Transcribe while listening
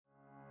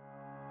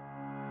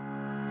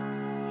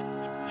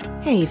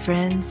Hey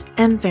friends,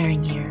 M.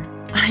 Faring here.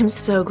 I'm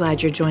so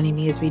glad you're joining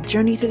me as we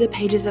journey through the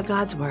pages of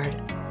God's Word,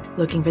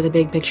 looking for the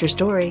big picture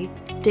story,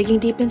 digging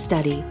deep in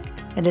study,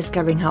 and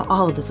discovering how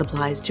all of this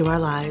applies to our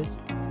lives.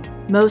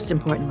 Most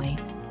importantly,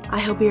 I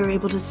hope we are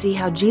able to see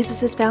how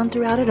Jesus is found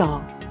throughout it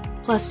all,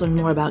 plus learn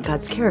more about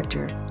God's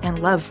character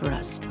and love for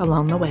us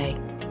along the way.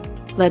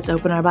 Let's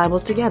open our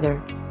Bibles together,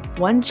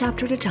 one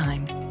chapter at a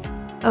time.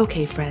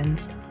 Okay,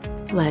 friends,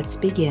 let's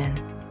begin.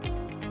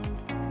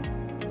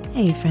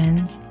 Hey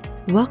friends.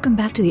 Welcome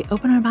back to the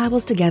Open Our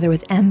Bibles Together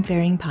with M.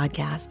 Faring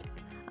podcast.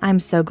 I'm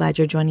so glad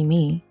you're joining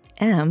me,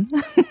 M,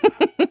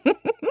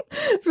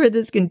 for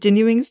this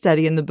continuing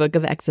study in the book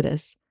of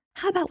Exodus.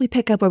 How about we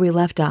pick up where we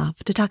left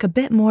off to talk a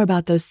bit more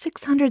about those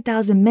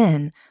 600,000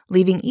 men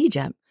leaving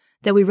Egypt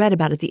that we read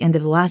about at the end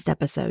of the last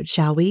episode,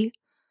 shall we?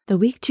 The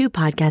Week 2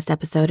 podcast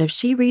episode of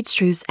She Reads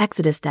Truth's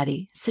Exodus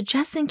study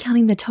suggests in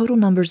counting the total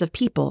numbers of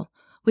people,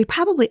 we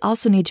probably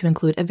also need to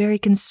include a very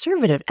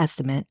conservative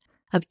estimate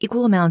of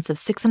equal amounts of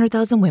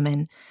 600,000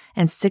 women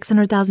and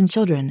 600,000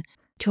 children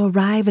to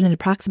arrive at an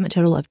approximate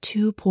total of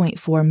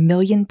 2.4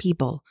 million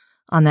people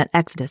on that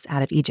exodus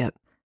out of Egypt.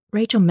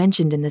 Rachel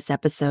mentioned in this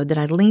episode that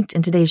I linked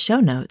in today's show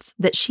notes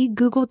that she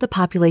Googled the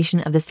population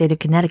of the state of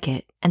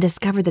Connecticut and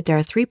discovered that there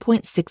are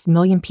 3.6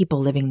 million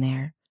people living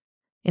there.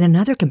 In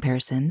another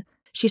comparison,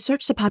 she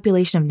searched the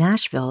population of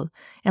Nashville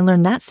and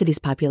learned that city's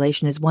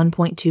population is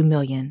 1.2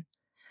 million.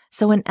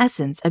 So in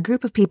essence, a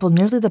group of people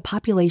nearly the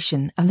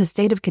population of the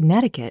state of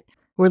Connecticut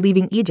were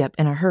leaving Egypt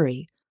in a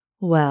hurry.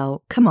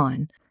 Well, come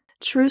on.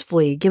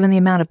 Truthfully, given the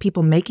amount of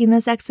people making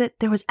this exit,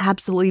 there was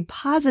absolutely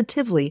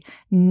positively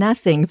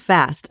nothing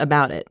fast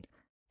about it.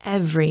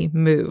 Every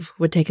move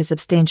would take a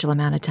substantial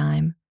amount of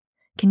time.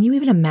 Can you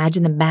even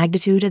imagine the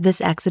magnitude of this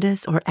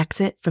exodus or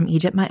exit from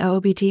Egypt, my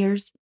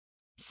OOBTers?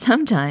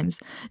 Sometimes,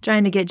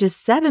 trying to get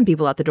just 7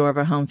 people out the door of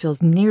our home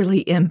feels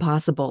nearly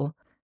impossible.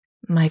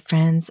 My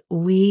friends,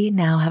 we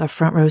now have a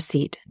front row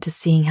seat to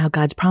seeing how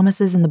God's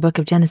promises in the book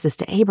of Genesis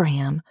to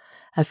Abraham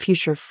of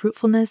future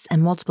fruitfulness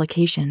and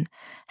multiplication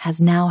has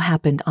now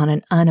happened on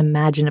an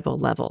unimaginable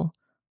level.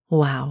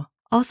 Wow.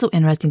 Also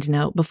interesting to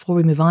note before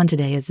we move on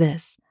today is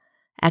this.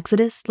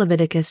 Exodus,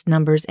 Leviticus,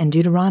 Numbers, and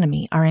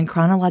Deuteronomy are in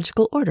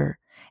chronological order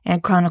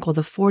and chronicle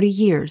the 40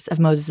 years of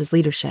Moses'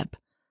 leadership.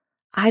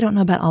 I don't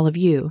know about all of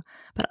you,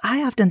 but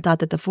I often thought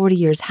that the 40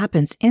 years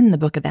happens in the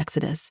book of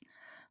Exodus.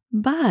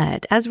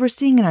 But as we're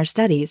seeing in our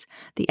studies,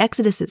 the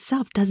Exodus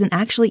itself doesn't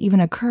actually even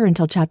occur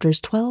until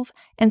chapters 12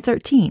 and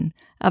 13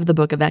 of the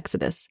book of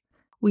Exodus.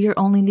 We are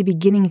only in the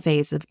beginning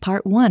phase of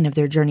part 1 of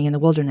their journey in the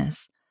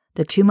wilderness,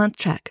 the 2-month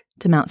trek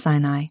to Mount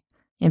Sinai.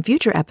 In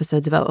future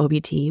episodes of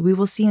OOBT, we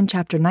will see in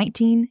chapter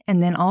 19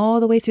 and then all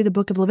the way through the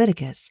book of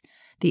Leviticus,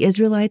 the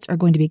Israelites are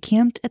going to be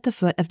camped at the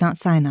foot of Mount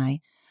Sinai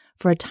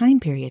for a time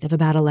period of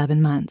about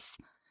 11 months.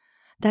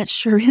 That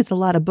sure is a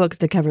lot of books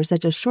to cover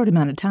such a short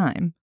amount of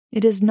time.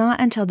 It is not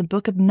until the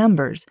book of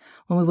Numbers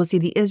when we will see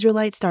the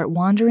Israelites start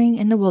wandering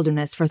in the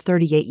wilderness for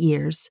 38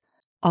 years.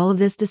 All of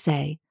this to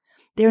say,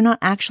 they are not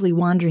actually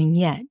wandering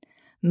yet.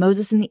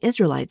 Moses and the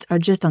Israelites are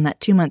just on that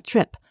 2-month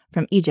trip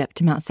from Egypt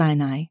to Mount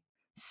Sinai.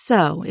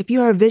 So, if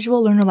you are a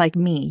visual learner like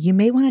me, you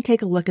may want to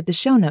take a look at the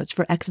show notes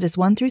for Exodus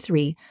 1 through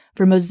 3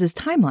 for Moses'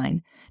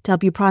 timeline to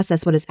help you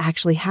process what is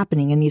actually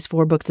happening in these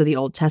 4 books of the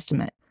Old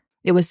Testament.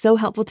 It was so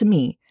helpful to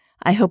me.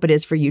 I hope it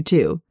is for you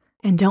too.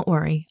 And don't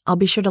worry, I'll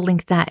be sure to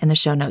link that in the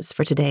show notes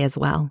for today as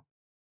well.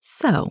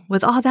 So,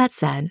 with all that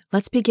said,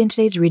 let's begin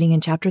today's reading in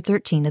chapter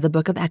 13 of the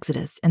book of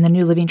Exodus in the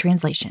New Living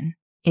Translation.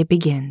 It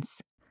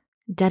begins.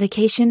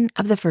 Dedication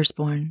of the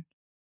firstborn.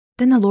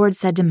 Then the Lord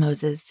said to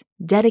Moses,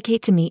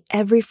 "Dedicate to me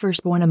every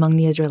firstborn among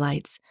the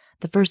Israelites.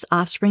 The first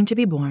offspring to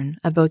be born,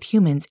 of both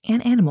humans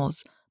and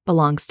animals,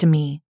 belongs to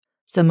me."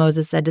 So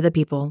Moses said to the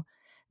people,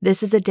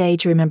 "This is a day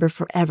to remember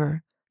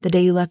forever, the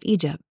day you left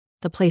Egypt,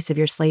 the place of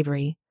your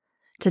slavery.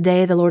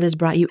 Today the Lord has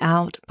brought you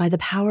out by the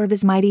power of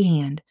his mighty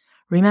hand.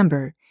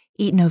 Remember,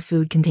 eat no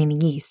food containing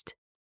yeast.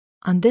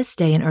 On this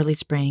day in early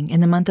spring,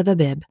 in the month of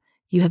Abib,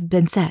 you have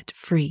been set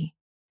free.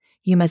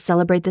 You must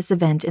celebrate this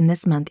event in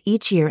this month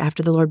each year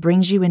after the Lord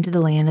brings you into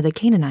the land of the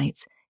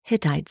Canaanites,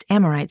 Hittites,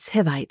 Amorites,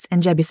 Hivites,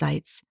 and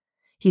Jebusites.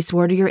 He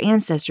swore to your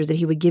ancestors that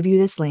he would give you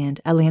this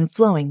land, a land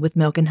flowing with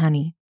milk and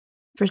honey.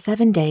 For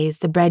 7 days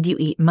the bread you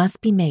eat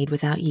must be made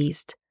without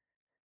yeast.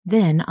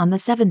 Then on the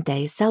 7th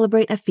day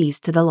celebrate a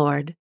feast to the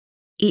Lord.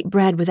 Eat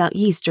bread without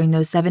yeast during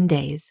those 7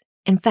 days.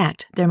 In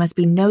fact, there must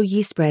be no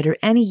yeast bread or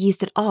any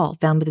yeast at all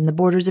found within the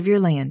borders of your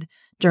land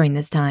during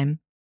this time.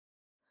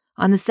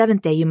 On the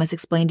 7th day you must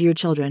explain to your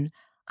children,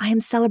 I am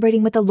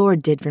celebrating what the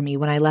Lord did for me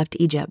when I left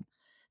Egypt.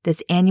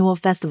 This annual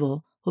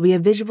festival will be a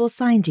visual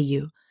sign to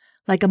you,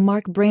 like a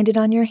mark branded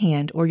on your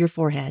hand or your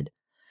forehead.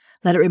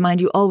 Let it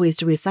remind you always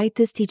to recite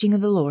this teaching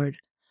of the Lord.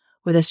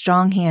 With a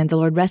strong hand the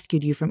Lord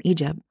rescued you from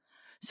Egypt.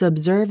 So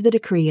observe the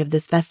decree of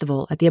this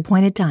festival at the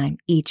appointed time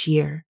each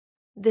year.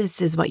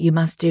 This is what you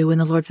must do when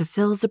the Lord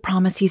fulfills the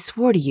promise he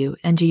swore to you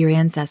and to your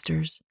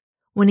ancestors.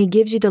 When he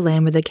gives you the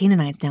land where the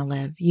Canaanites now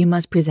live, you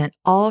must present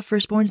all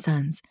firstborn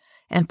sons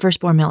and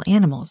firstborn male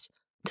animals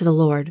to the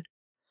Lord,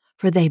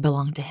 for they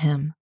belong to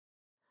him.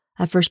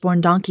 A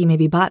firstborn donkey may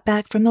be bought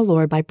back from the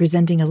Lord by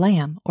presenting a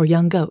lamb or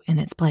young goat in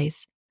its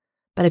place.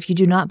 But if you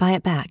do not buy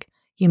it back,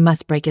 you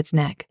must break its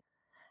neck.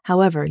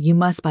 However, you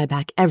must buy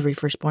back every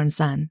firstborn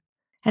son.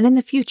 And in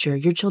the future,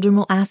 your children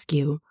will ask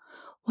you,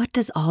 "What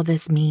does all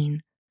this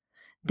mean?"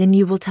 Then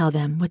you will tell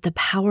them, "With the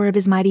power of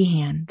his mighty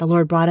hand, the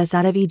Lord brought us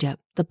out of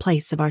Egypt, the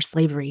place of our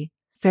slavery.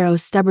 Pharaoh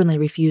stubbornly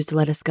refused to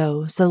let us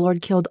go, so the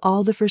Lord killed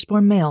all the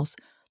firstborn males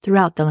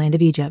throughout the land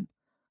of Egypt,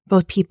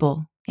 both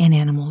people and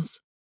animals.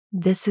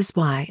 This is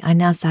why I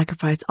now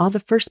sacrifice all the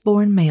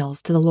firstborn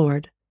males to the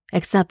Lord,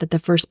 except that the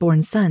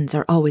firstborn sons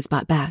are always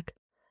bought back.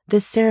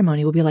 This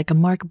ceremony will be like a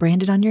mark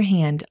branded on your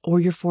hand or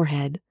your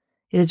forehead.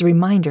 It is a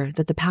reminder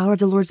that the power of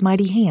the Lord's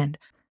mighty hand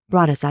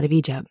brought us out of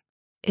Egypt."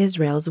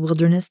 Israel's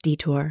wilderness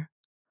detour.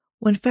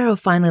 When Pharaoh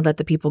finally let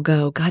the people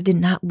go, God did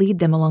not lead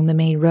them along the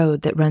main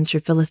road that runs through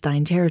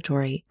Philistine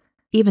territory,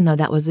 even though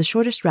that was the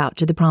shortest route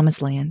to the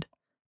Promised Land.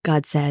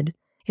 God said,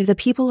 if the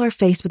people are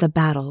faced with a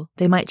battle,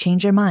 they might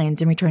change their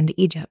minds and return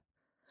to Egypt.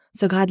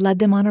 So God led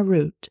them on a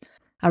route,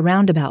 a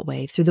roundabout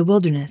way through the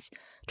wilderness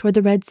toward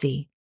the Red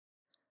Sea.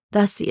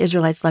 Thus the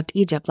Israelites left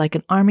Egypt like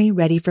an army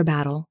ready for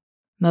battle.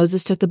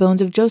 Moses took the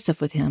bones of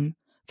Joseph with him,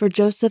 for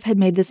Joseph had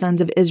made the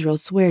sons of Israel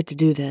swear to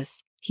do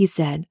this. He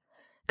said,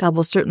 "God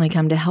will certainly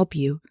come to help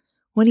you.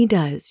 When he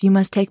does, you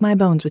must take my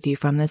bones with you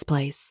from this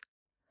place."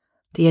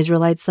 The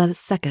Israelites left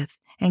Succoth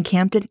and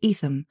camped at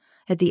Etham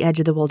at the edge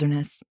of the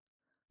wilderness.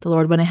 The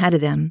Lord went ahead of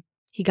them.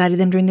 He guided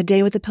them during the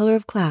day with a pillar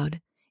of cloud,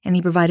 and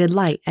he provided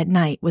light at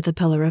night with a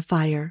pillar of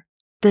fire.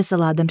 This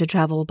allowed them to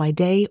travel by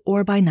day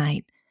or by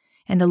night,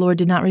 and the Lord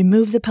did not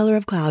remove the pillar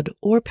of cloud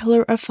or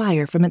pillar of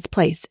fire from its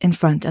place in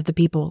front of the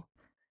people.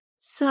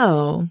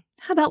 So,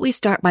 how about we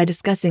start by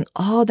discussing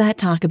all that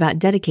talk about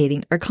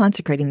dedicating or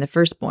consecrating the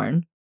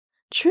firstborn?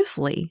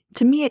 Truthfully,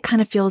 to me it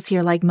kind of feels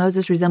here like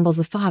Moses resembles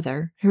a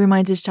father who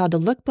reminds his child to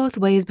look both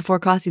ways before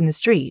crossing the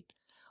street,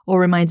 or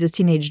reminds his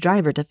teenage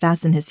driver to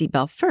fasten his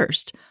seatbelt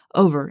first,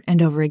 over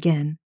and over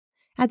again.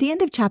 At the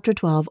end of chapter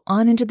 12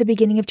 on into the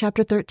beginning of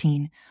chapter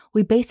 13,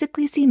 we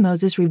basically see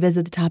Moses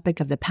revisit the topic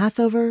of the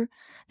Passover,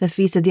 the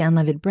Feast of the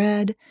Unleavened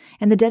Bread,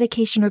 and the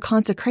dedication or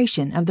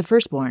consecration of the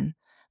firstborn,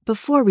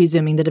 before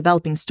resuming the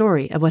developing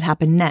story of what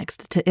happened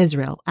next to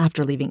Israel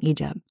after leaving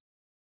Egypt.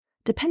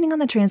 Depending on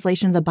the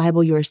translation of the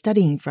Bible you are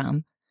studying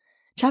from,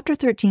 chapter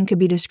 13 could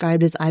be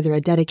described as either a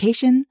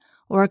dedication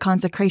or a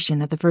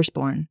consecration of the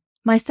firstborn.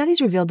 My studies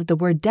revealed that the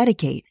word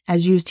dedicate,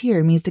 as used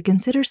here, means to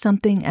consider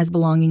something as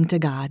belonging to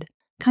God.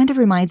 Kind of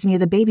reminds me of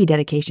the baby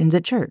dedications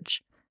at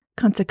church.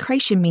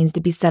 Consecration means to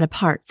be set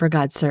apart for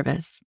God's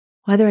service.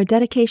 Whether a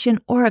dedication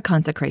or a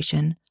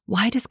consecration,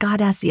 why does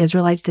God ask the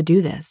Israelites to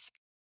do this?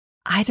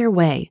 Either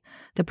way,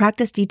 the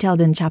practice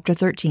detailed in chapter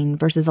 13,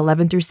 verses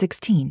 11 through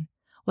 16,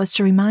 was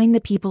to remind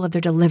the people of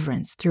their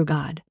deliverance through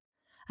God.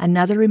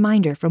 Another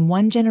reminder from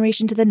one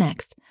generation to the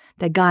next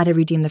that God had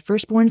redeemed the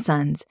firstborn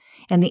sons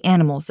and the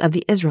animals of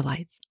the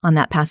Israelites on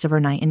that Passover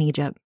night in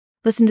Egypt.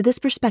 Listen to this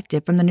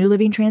perspective from the New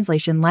Living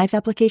Translation Life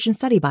Application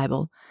Study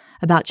Bible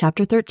about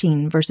chapter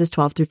 13, verses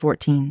 12 through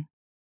 14.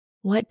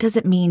 What does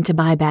it mean to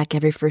buy back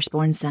every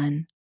firstborn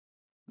son?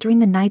 During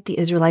the night the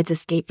Israelites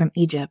escaped from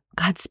Egypt,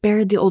 God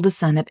spared the oldest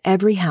son of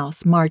every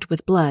house marked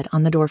with blood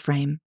on the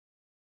doorframe.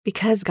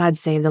 Because God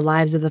saved the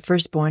lives of the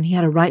firstborn, he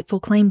had a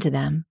rightful claim to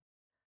them.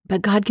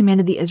 But God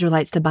commanded the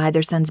Israelites to buy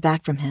their sons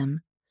back from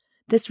him.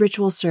 This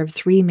ritual served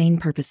three main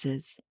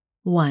purposes.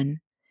 1.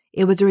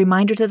 It was a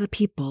reminder to the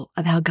people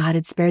of how God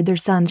had spared their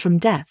sons from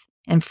death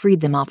and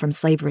freed them all from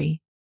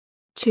slavery.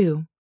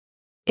 2.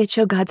 It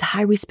showed God's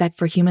high respect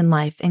for human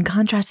life in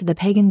contrast to the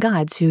pagan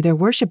gods who their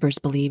worshippers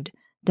believed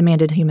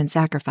demanded human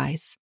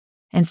sacrifice.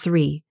 And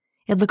 3.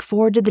 It looked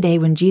forward to the day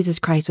when Jesus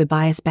Christ would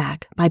buy us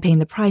back by paying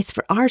the price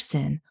for our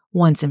sin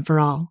once and for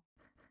all.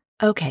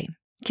 Okay,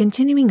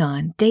 continuing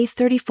on, day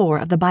 34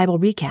 of the Bible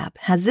recap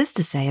has this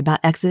to say about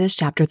Exodus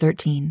chapter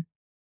 13.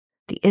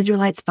 The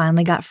Israelites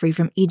finally got free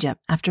from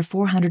Egypt after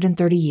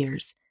 430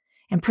 years,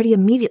 and pretty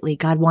immediately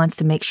God wants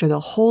to make sure the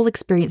whole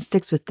experience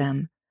sticks with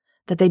them,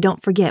 that they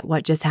don't forget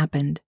what just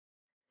happened.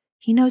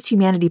 He knows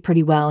humanity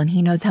pretty well, and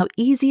he knows how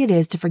easy it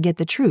is to forget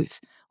the truth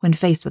when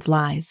faced with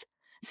lies,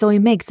 so he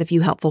makes a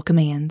few helpful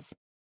commands.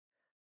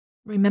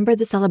 Remember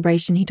the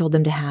celebration he told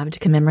them to have to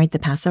commemorate the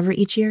Passover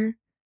each year?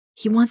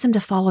 He wants them to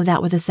follow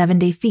that with a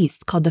 7-day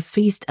feast called the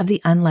Feast of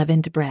the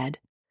Unleavened Bread,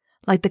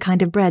 like the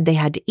kind of bread they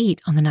had to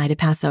eat on the night of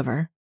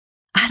Passover.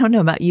 I don't know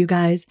about you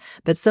guys,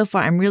 but so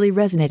far I'm really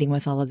resonating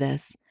with all of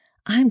this.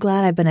 I'm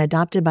glad I've been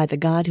adopted by the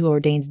God who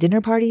ordains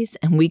dinner parties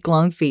and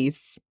week-long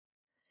feasts.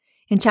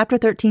 In chapter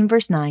 13,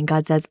 verse 9,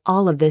 God says,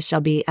 "All of this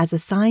shall be as a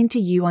sign to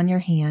you on your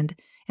hand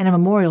and a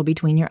memorial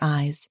between your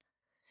eyes."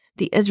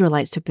 The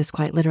Israelites took this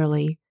quite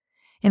literally.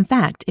 In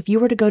fact, if you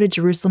were to go to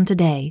Jerusalem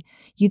today,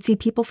 you'd see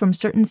people from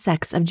certain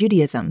sects of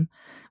Judaism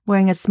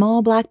wearing a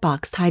small black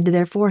box tied to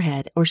their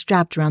forehead or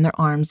strapped around their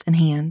arms and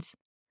hands.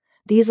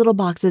 These little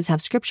boxes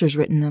have scriptures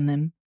written on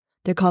them.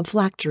 They're called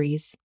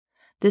phylacteries.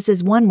 This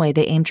is one way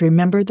they aim to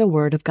remember the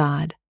word of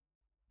God.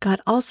 God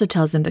also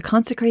tells them to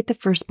consecrate the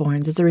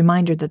firstborns as a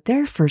reminder that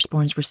their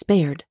firstborns were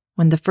spared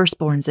when the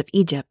firstborns of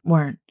Egypt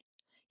weren't.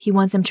 He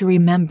wants them to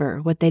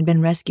remember what they'd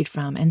been rescued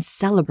from and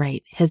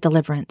celebrate his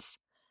deliverance.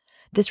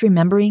 This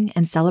remembering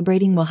and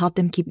celebrating will help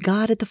them keep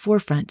God at the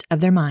forefront of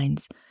their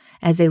minds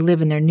as they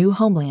live in their new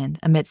homeland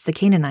amidst the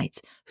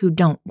Canaanites who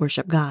don't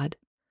worship God.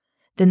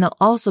 Then they'll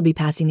also be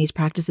passing these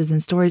practices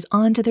and stories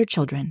on to their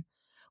children.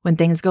 When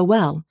things go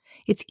well,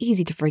 it's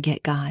easy to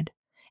forget God.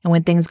 And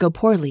when things go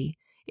poorly,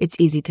 it's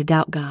easy to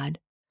doubt God.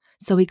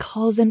 So he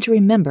calls them to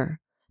remember,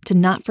 to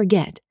not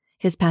forget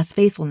his past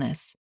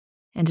faithfulness,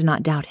 and to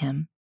not doubt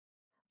him.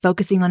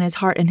 Focusing on his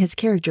heart and his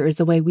character is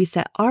the way we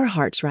set our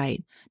hearts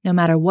right, no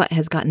matter what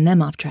has gotten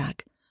them off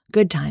track,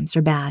 good times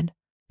or bad.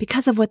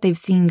 Because of what they've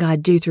seen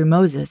God do through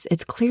Moses,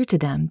 it's clear to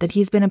them that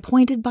he's been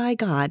appointed by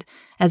God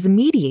as the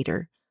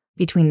mediator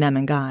between them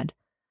and God,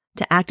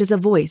 to act as a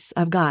voice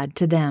of God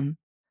to them.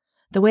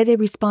 The way they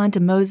respond to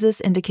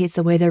Moses indicates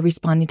the way they're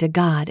responding to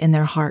God in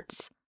their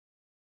hearts.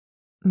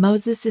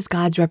 Moses is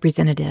God's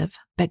representative,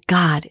 but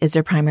God is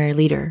their primary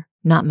leader,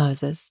 not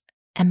Moses.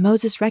 And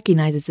Moses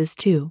recognizes this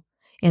too.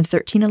 In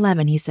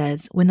 13:11, he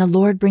says, "When the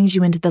Lord brings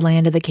you into the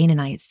land of the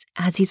Canaanites,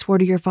 as he swore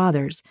to your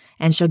fathers,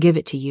 and shall give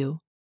it to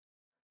you."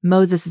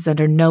 Moses is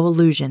under no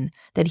illusion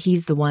that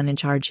he's the one in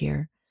charge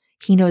here.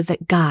 He knows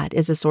that God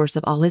is the source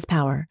of all his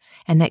power,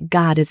 and that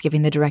God is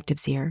giving the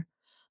directives here.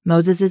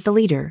 Moses is the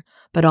leader,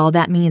 but all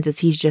that means is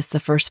he's just the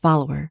first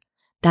follower.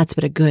 That's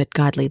what a good,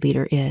 godly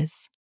leader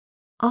is.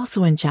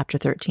 Also in chapter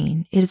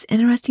 13, it is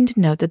interesting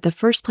to note that the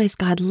first place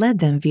God led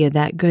them via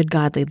that good,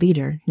 godly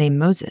leader named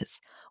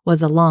Moses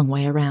was a long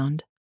way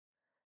around.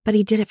 But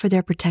he did it for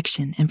their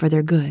protection and for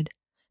their good,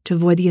 to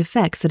avoid the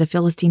effects that a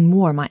Philistine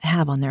war might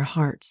have on their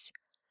hearts.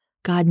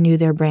 God knew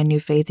their brand new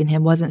faith in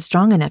him wasn't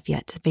strong enough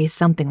yet to face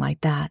something like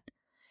that.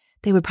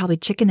 They would probably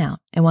chicken out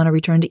and want to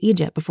return to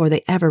Egypt before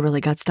they ever really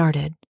got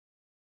started.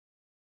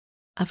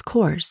 Of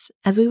course,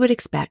 as we would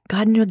expect,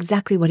 God knew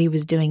exactly what he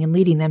was doing in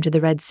leading them to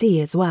the Red Sea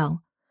as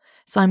well.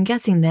 So I'm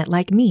guessing that,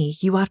 like me,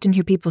 you often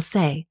hear people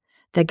say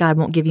that God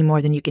won't give you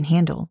more than you can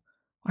handle.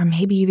 Or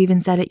maybe you've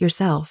even said it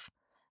yourself.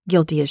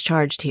 Guilty as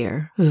charged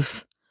here.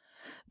 Oof.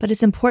 But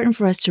it's important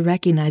for us to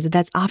recognize that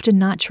that's often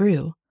not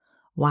true.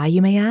 Why,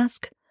 you may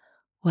ask?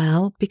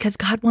 Well, because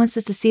God wants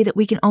us to see that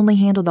we can only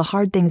handle the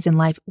hard things in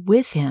life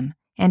with him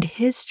and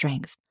his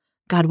strength,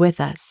 God with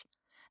us.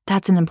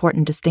 That's an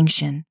important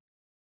distinction.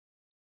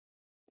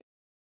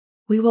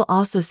 We will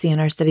also see in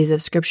our studies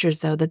of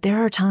scriptures, though, that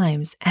there are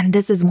times, and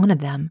this is one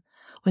of them,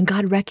 when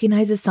God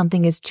recognizes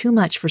something is too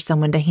much for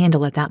someone to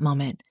handle at that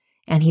moment,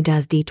 and he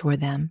does detour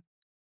them.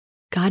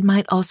 God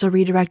might also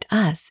redirect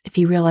us if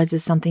he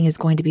realizes something is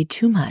going to be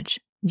too much,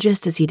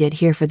 just as he did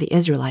here for the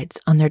Israelites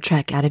on their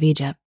trek out of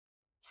Egypt.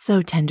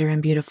 So tender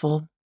and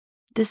beautiful.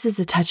 This is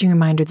a touching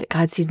reminder that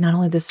God sees not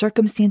only the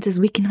circumstances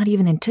we cannot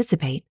even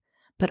anticipate,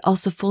 but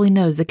also fully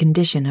knows the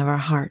condition of our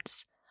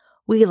hearts.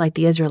 We, like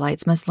the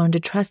Israelites, must learn to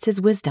trust his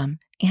wisdom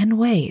and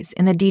ways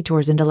in the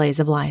detours and delays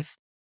of life.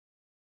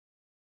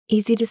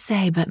 Easy to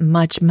say, but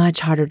much, much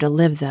harder to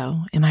live,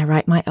 though. Am I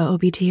right, my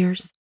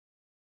OOBTers?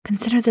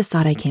 Consider this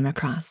thought I came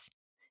across.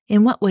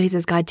 In what ways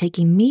is God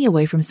taking me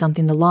away from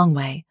something the long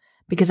way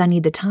because I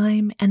need the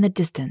time and the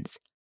distance?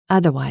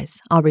 Otherwise,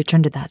 I'll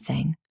return to that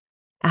thing.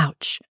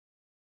 Ouch.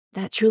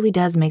 That truly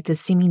does make this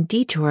seeming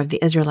detour of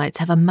the Israelites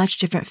have a much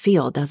different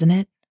feel, doesn't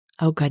it?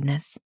 Oh,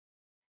 goodness.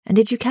 And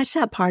did you catch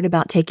that part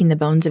about taking the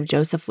bones of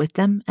Joseph with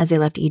them as they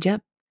left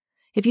Egypt?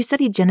 If you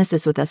studied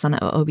Genesis with us on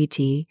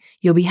OOBT,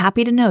 you'll be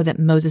happy to know that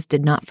Moses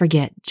did not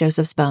forget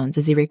Joseph's bones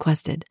as he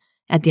requested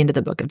at the end of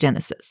the book of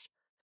Genesis.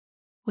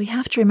 We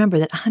have to remember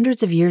that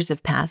hundreds of years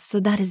have passed,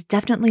 so that is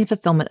definitely a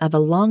fulfillment of a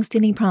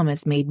long-standing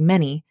promise made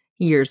many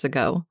years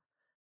ago.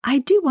 I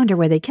do wonder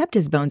where they kept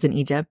his bones in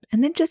Egypt,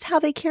 and then just how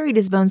they carried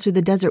his bones through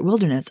the desert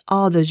wilderness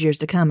all those years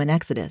to come in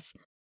Exodus.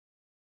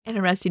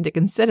 Interesting to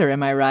consider,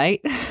 am I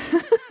right?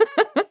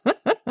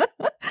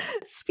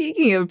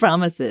 Speaking of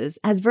promises,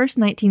 as verse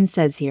 19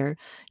 says here,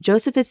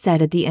 Joseph had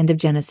said at the end of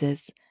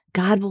Genesis,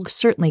 "God will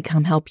certainly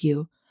come help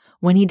you.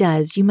 When he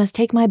does, you must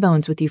take my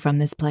bones with you from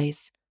this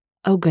place."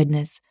 Oh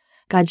goodness,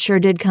 God sure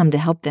did come to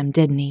help them,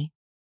 didn't he?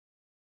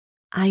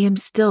 I am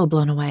still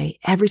blown away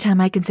every time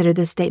I consider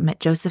this statement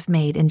Joseph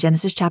made in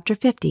Genesis chapter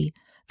 50,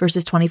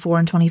 verses 24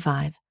 and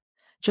 25.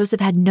 Joseph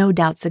had no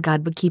doubts that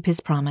God would keep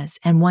his promise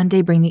and one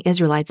day bring the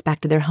Israelites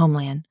back to their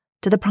homeland,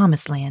 to the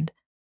promised land.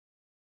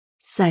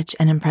 Such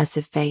an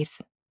impressive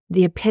faith,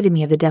 the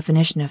epitome of the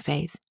definition of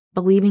faith,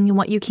 believing in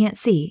what you can't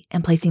see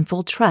and placing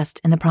full trust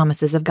in the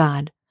promises of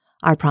God,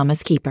 our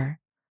promise keeper.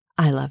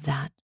 I love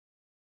that.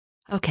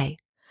 Okay,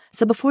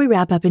 so before we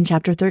wrap up in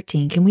chapter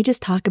 13, can we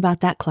just talk about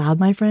that cloud,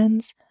 my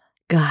friends?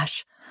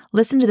 Gosh,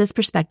 listen to this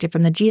perspective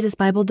from the Jesus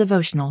Bible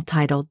devotional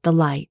titled The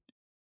Light.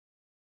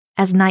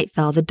 As night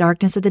fell, the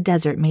darkness of the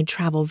desert made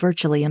travel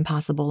virtually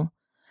impossible.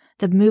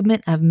 The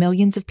movement of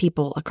millions of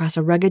people across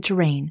a rugged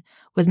terrain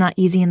was not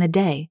easy in the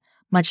day,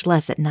 much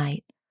less at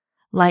night.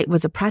 Light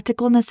was a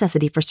practical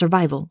necessity for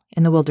survival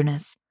in the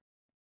wilderness.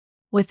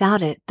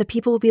 Without it, the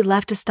people would be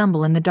left to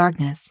stumble in the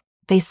darkness,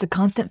 face the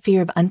constant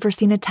fear of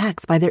unforeseen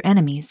attacks by their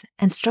enemies,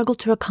 and struggle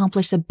to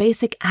accomplish the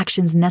basic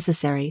actions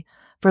necessary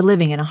for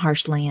living in a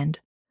harsh land.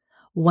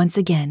 Once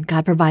again,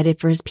 God provided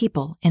for his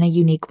people in a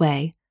unique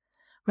way.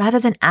 Rather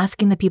than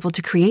asking the people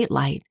to create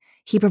light,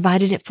 he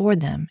provided it for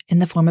them in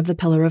the form of the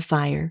pillar of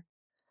fire.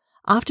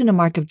 Often a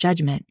mark of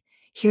judgment,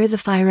 here the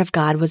fire of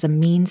God was a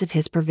means of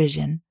his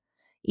provision.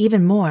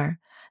 Even more,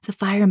 the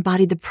fire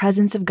embodied the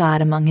presence of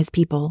God among his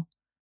people.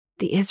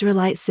 The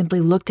Israelites simply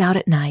looked out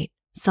at night,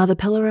 saw the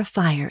pillar of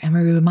fire, and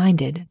were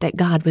reminded that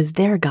God was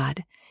their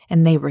God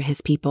and they were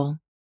his people.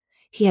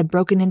 He had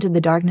broken into the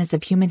darkness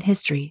of human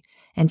history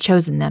and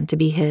chosen them to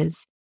be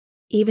his.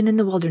 Even in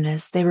the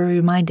wilderness, they were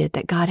reminded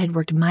that God had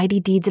worked mighty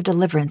deeds of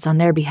deliverance on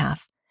their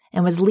behalf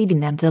and was leading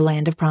them to the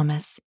land of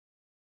promise.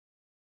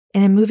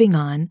 And in moving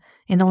on,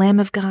 in the Lamb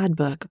of God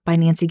book by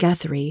Nancy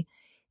Guthrie,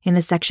 in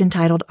a section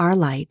titled Our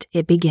Light,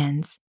 it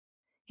begins.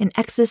 In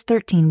Exodus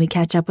 13, we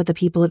catch up with the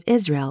people of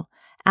Israel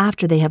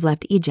after they have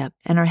left Egypt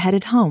and are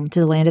headed home to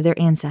the land of their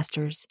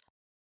ancestors.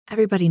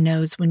 Everybody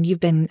knows when you've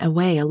been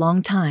away a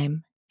long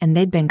time, and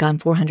they'd been gone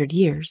 400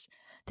 years,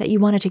 that you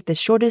want to take the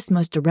shortest,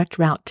 most direct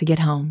route to get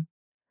home.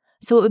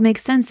 So it would make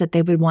sense that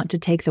they would want to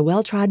take the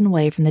well-trodden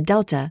way from the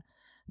Delta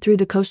through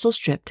the coastal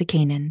strip to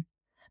Canaan.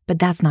 But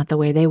that's not the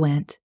way they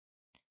went.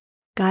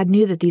 God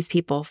knew that these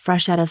people,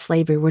 fresh out of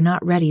slavery, were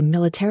not ready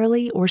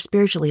militarily or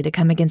spiritually to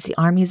come against the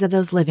armies of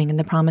those living in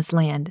the Promised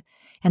Land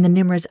and the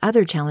numerous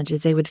other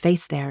challenges they would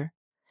face there.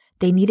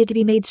 They needed to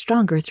be made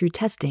stronger through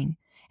testing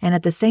and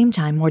at the same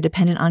time more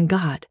dependent on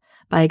God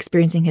by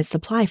experiencing his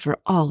supply for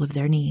all of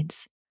their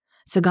needs.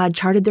 So God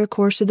charted their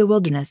course through the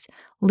wilderness,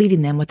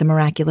 leading them with a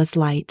miraculous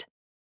light.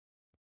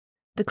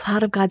 The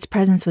cloud of God's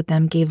presence with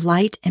them gave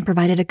light and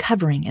provided a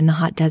covering in the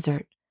hot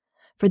desert.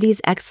 For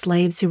these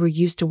ex-slaves who were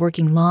used to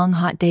working long,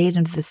 hot days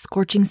under the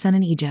scorching sun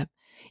in Egypt,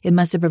 it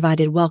must have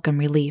provided welcome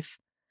relief.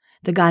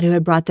 The God who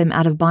had brought them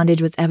out of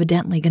bondage was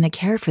evidently going to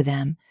care for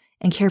them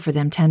and care for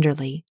them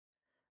tenderly.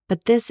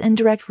 But this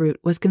indirect route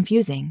was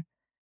confusing.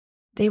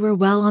 They were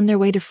well on their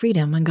way to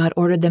freedom when God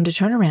ordered them to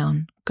turn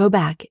around, go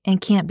back,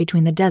 and camp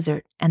between the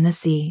desert and the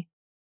sea.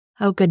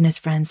 Oh goodness,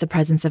 friends, the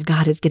presence of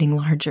God is getting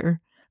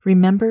larger.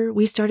 Remember,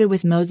 we started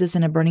with Moses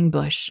in a burning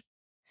bush.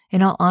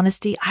 In all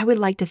honesty, I would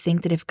like to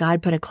think that if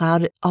God put a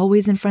cloud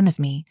always in front of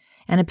me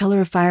and a pillar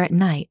of fire at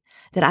night,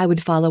 that I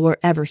would follow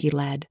wherever he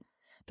led.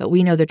 But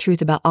we know the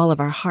truth about all of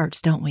our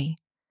hearts, don't we?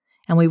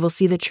 And we will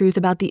see the truth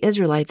about the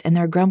Israelites and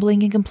their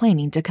grumbling and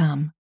complaining to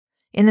come.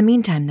 In the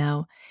meantime,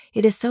 though,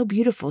 it is so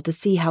beautiful to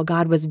see how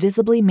God was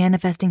visibly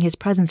manifesting his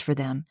presence for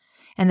them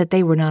and that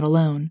they were not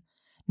alone.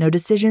 No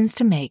decisions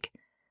to make.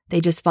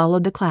 They just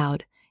followed the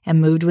cloud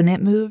and moved when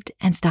it moved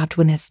and stopped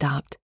when it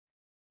stopped.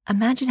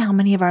 Imagine how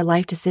many of our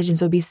life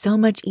decisions would be so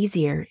much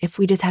easier if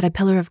we just had a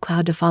pillar of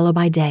cloud to follow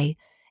by day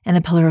and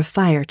a pillar of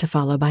fire to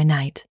follow by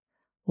night.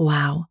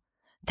 Wow,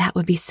 that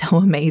would be so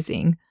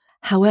amazing.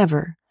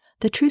 However,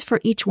 the truth for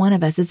each one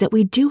of us is that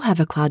we do have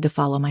a cloud to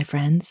follow, my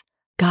friends.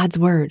 God's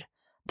Word,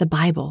 the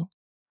Bible.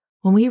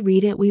 When we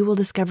read it, we will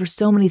discover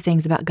so many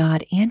things about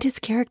God and his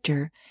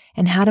character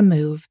and how to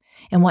move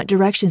and what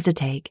directions to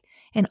take,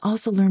 and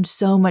also learn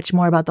so much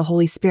more about the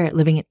Holy Spirit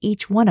living in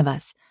each one of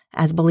us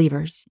as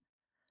believers.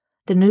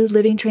 The New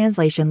Living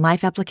Translation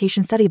Life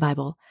Application Study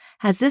Bible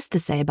has this to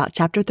say about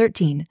chapter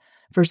 13,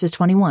 verses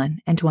 21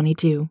 and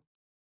 22.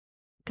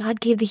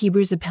 God gave the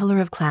Hebrews a pillar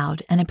of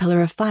cloud and a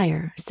pillar of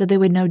fire so they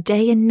would know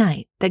day and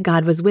night that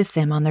God was with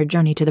them on their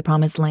journey to the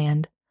Promised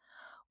Land.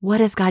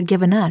 What has God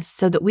given us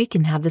so that we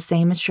can have the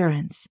same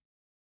assurance?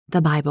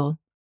 The Bible,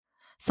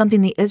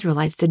 something the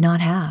Israelites did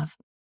not have.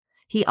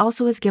 He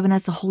also has given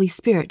us the Holy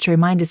Spirit to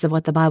remind us of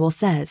what the Bible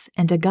says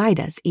and to guide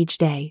us each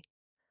day.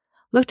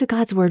 Look to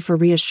God's Word for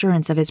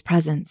reassurance of his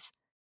presence.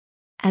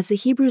 As the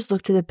Hebrews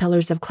looked to the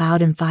pillars of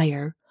cloud and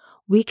fire,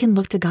 we can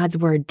look to God's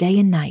Word day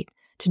and night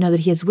to know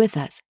that he is with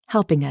us,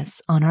 helping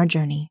us on our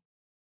journey.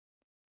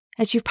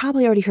 As you've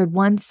probably already heard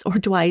once or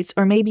twice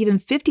or maybe even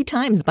 50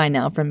 times by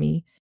now from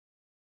me,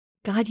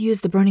 God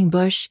used the burning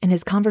bush and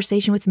his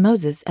conversation with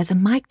Moses as a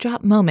mic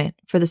drop moment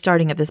for the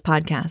starting of this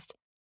podcast.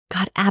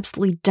 God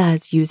absolutely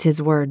does use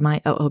his word,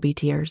 my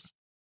OOBTers.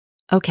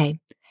 Okay,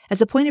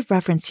 as a point of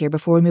reference here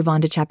before we move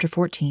on to chapter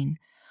 14,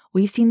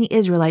 we've seen the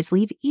Israelites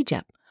leave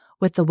Egypt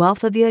with the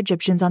wealth of the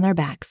Egyptians on their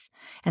backs,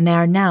 and they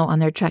are now on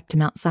their trek to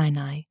Mount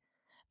Sinai.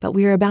 But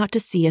we are about to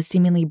see a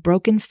seemingly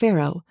broken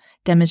Pharaoh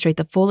demonstrate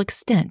the full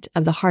extent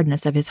of the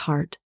hardness of his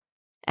heart.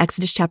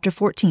 Exodus chapter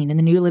 14 in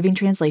the New Living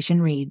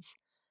Translation reads,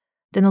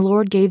 Then the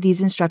Lord gave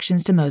these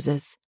instructions to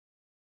Moses.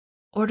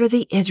 Order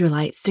the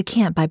Israelites to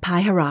camp by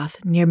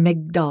Pi-hahiroth near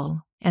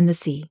Migdol and the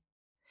sea.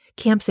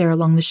 Camp there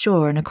along the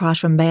shore and across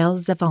from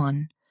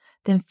Baal-zephon.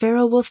 Then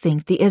Pharaoh will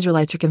think the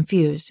Israelites are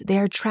confused. They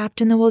are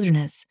trapped in the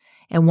wilderness.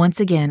 And once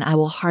again I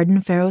will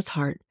harden Pharaoh's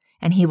heart,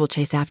 and he will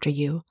chase after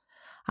you.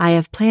 I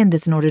have planned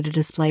this in order to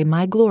display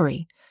my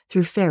glory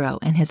through Pharaoh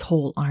and his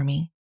whole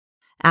army.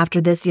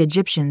 After this the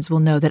Egyptians will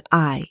know that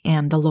I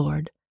am the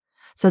Lord.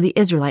 So the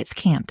Israelites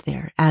camped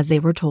there, as they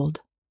were told.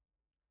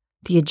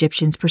 The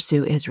Egyptians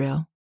pursue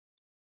Israel.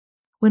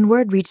 When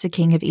word reached the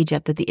king of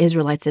Egypt that the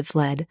Israelites had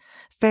fled,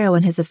 Pharaoh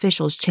and his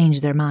officials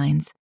changed their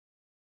minds.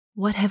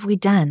 What have we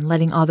done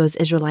letting all those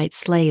Israelite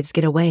slaves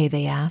get away,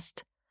 they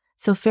asked.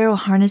 So Pharaoh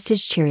harnessed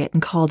his chariot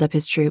and called up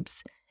his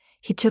troops.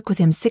 He took with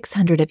him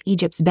 600 of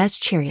Egypt's best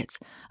chariots,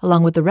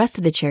 along with the rest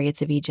of the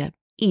chariots of Egypt,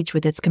 each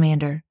with its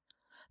commander.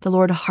 The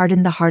Lord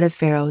hardened the heart of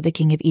Pharaoh, the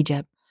king of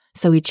Egypt,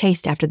 so he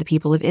chased after the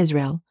people of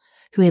Israel,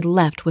 who had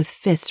left with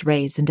fists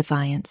raised in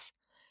defiance.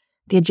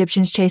 The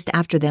Egyptians chased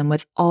after them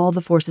with all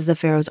the forces of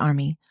Pharaoh's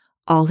army,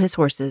 all his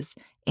horses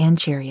and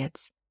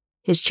chariots,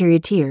 his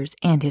charioteers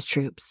and his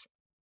troops.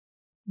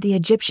 The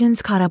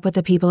Egyptians caught up with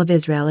the people of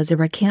Israel as they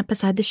were camped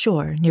beside the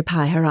shore near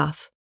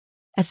Pi-Hahiroth.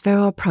 As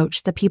Pharaoh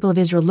approached, the people of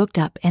Israel looked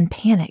up and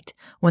panicked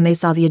when they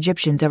saw the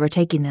Egyptians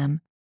overtaking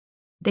them.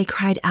 They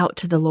cried out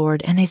to the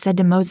Lord, and they said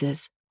to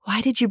Moses, "Why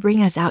did you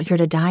bring us out here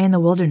to die in the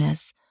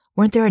wilderness?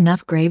 Weren't there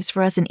enough graves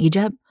for us in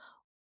Egypt?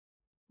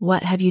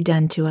 What have you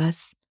done to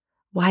us?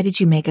 Why did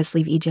you make us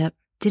leave Egypt?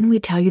 Didn't we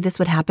tell you this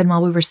would happen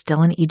while we were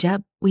still in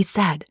Egypt? We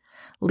said,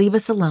 'Leave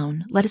us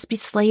alone. Let us be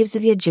slaves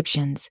of the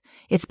Egyptians.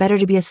 It's better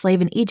to be a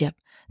slave in Egypt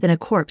than a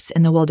corpse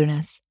in the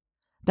wilderness.'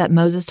 But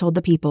Moses told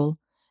the people,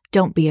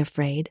 'Don't be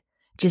afraid.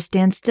 Just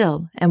stand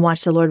still and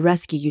watch the Lord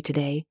rescue you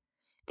today.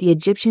 The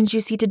Egyptians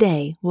you see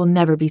today will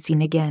never be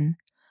seen again.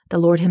 The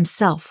Lord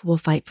himself will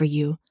fight for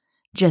you.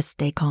 Just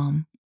stay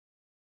calm.'"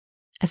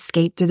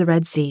 Escape through the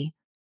Red Sea.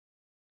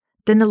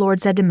 Then the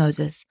Lord said to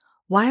Moses,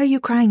 "Why are you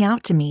crying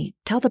out to me?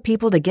 Tell the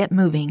people to get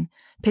moving.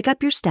 Pick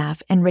up your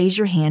staff and raise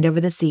your hand over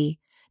the sea.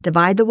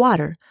 Divide the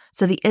water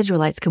so the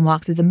Israelites can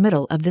walk through the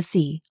middle of the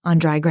sea on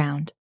dry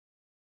ground.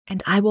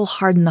 And I will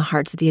harden the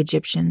hearts of the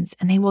Egyptians,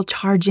 and they will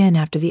charge in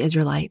after the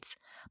Israelites.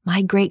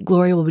 My great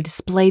glory will be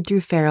displayed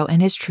through Pharaoh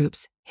and his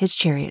troops, his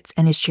chariots,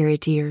 and his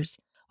charioteers.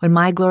 When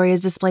my glory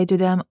is displayed through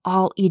them,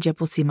 all Egypt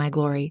will see my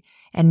glory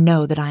and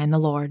know that I am the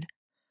Lord."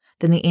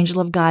 Then the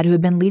angel of God who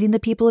had been leading the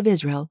people of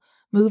Israel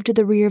moved to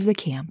the rear of the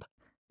camp.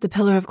 The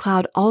pillar of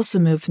cloud also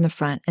moved from the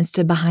front and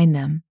stood behind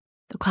them.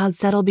 The cloud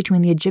settled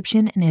between the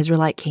Egyptian and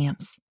Israelite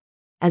camps.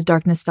 As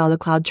darkness fell, the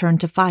cloud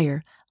turned to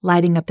fire,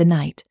 lighting up the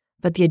night,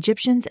 but the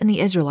Egyptians and the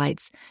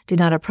Israelites did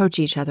not approach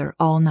each other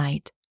all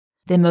night.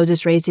 Then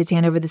Moses raised his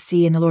hand over the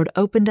sea, and the Lord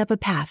opened up a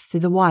path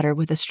through the water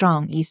with a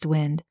strong east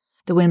wind.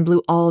 The wind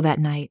blew all that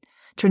night,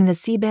 turning the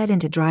seabed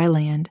into dry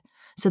land.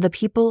 So the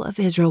people of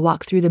Israel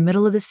walked through the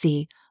middle of the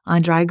sea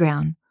on dry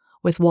ground,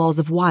 with walls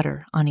of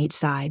water on each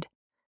side.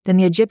 Then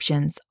the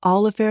Egyptians,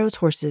 all of Pharaoh's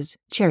horses,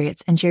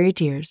 chariots, and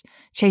charioteers,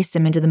 chased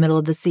them into the middle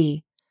of the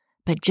sea.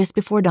 But just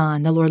before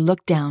dawn, the Lord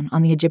looked down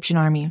on the Egyptian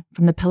army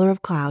from the pillar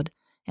of cloud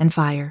and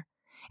fire,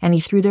 and he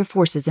threw their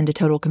forces into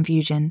total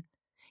confusion.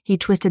 He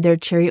twisted their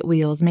chariot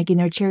wheels, making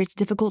their chariots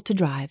difficult to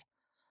drive.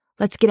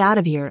 "Let's get out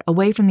of here,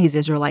 away from these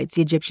Israelites,"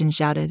 the Egyptians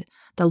shouted.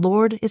 "The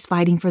Lord is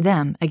fighting for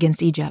them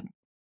against Egypt."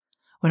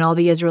 When all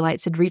the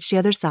Israelites had reached the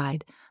other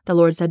side, the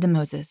Lord said to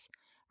Moses,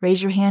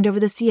 "Raise your hand over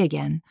the sea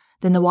again.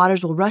 Then the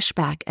waters will rush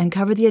back and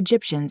cover the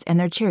Egyptians and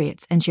their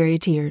chariots and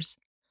charioteers."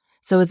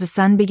 So as the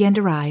sun began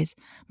to rise,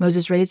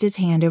 Moses raised his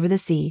hand over the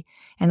sea,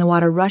 and the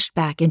water rushed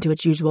back into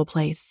its usual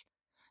place.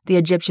 The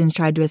Egyptians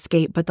tried to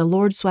escape, but the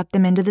Lord swept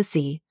them into the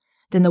sea.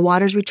 Then the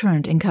waters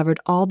returned and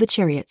covered all the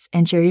chariots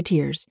and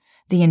charioteers,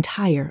 the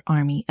entire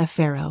army of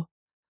Pharaoh.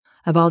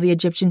 Of all the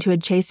Egyptians who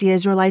had chased the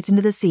Israelites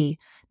into the sea,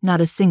 not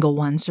a single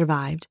one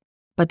survived.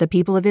 But the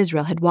people of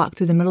Israel had walked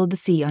through the middle of the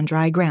sea on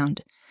dry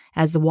ground,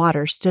 as the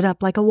water stood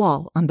up like a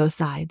wall on both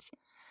sides.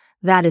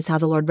 That is how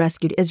the Lord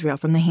rescued Israel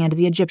from the hand of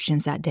the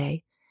Egyptians that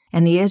day.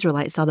 And the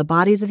Israelites saw the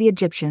bodies of the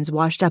Egyptians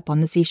washed up on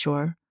the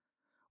seashore.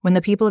 When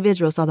the people of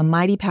Israel saw the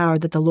mighty power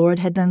that the Lord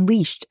had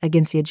unleashed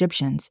against the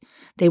Egyptians,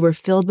 they were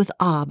filled with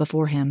awe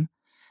before him.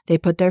 They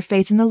put their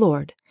faith in the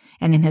Lord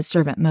and in his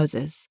servant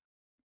Moses.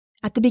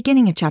 At the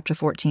beginning of chapter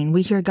 14,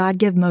 we hear God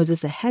give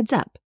Moses a heads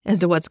up as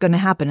to what's going to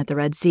happen at the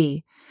Red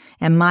Sea.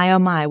 And my, oh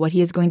my, what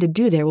he is going to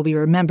do there will be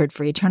remembered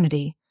for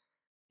eternity.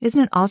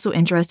 Isn't it also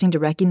interesting to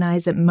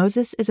recognize that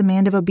Moses is a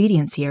man of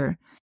obedience here?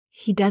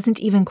 He doesn't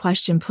even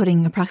question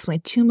putting approximately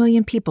 2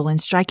 million people in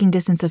striking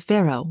distance of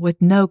Pharaoh with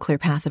no clear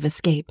path of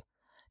escape.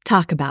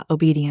 Talk about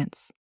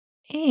obedience.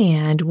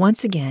 And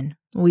once again,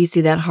 we see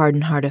that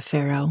hardened heart of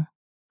Pharaoh.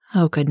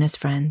 Oh goodness,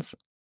 friends.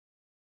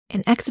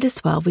 In Exodus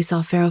 12, we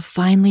saw Pharaoh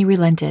finally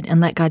relented and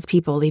let God's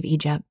people leave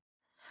Egypt.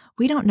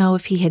 We don't know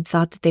if he had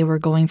thought that they were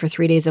going for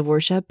 3 days of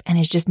worship and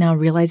is just now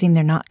realizing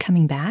they're not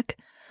coming back,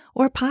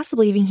 or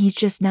possibly even he's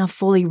just now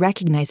fully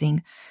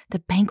recognizing the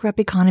bankrupt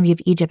economy of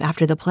Egypt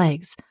after the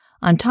plagues,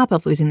 on top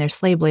of losing their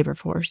slave labor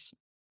force.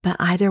 But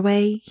either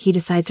way, he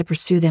decides to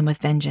pursue them with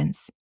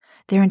vengeance.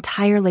 Their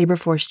entire labor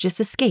force just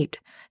escaped,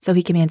 so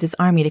he commands his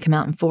army to come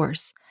out in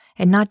force,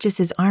 and not just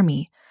his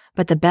army,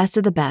 but the best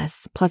of the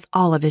best, plus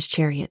all of his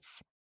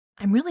chariots.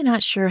 I'm really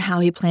not sure how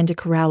he planned to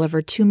corral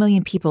over 2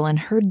 million people and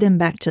herd them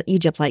back to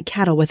Egypt like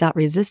cattle without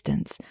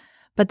resistance,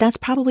 but that's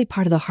probably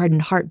part of the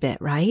hardened heart bit,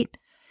 right?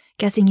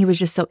 Guessing he was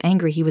just so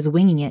angry he was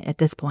winging it at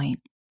this point.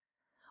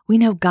 We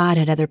know God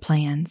had other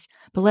plans,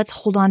 but let's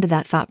hold on to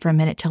that thought for a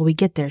minute till we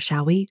get there,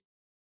 shall we?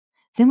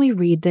 Then we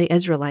read the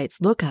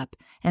Israelites look up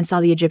and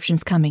saw the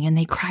Egyptians coming, and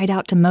they cried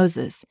out to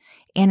Moses,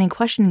 and in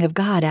questioning of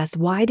God asked,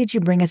 "Why did you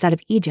bring us out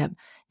of Egypt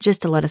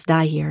just to let us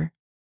die here?"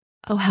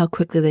 Oh, how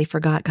quickly they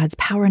forgot God's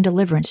power and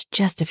deliverance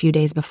just a few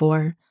days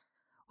before.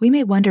 We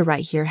may wonder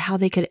right here how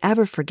they could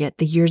ever forget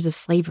the years of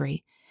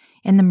slavery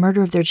and the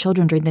murder of their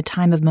children during the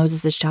time of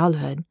Moses'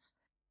 childhood.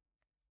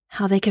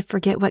 How they could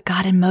forget what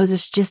God and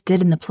Moses just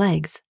did in the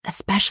plagues,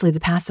 especially the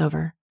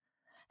Passover.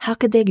 How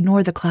could they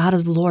ignore the cloud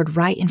of the Lord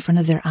right in front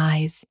of their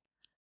eyes?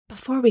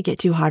 Before we get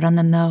too hard on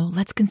them, though,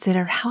 let's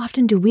consider how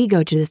often do we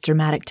go to this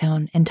dramatic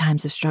tone in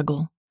times of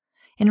struggle.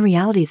 In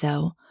reality,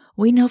 though,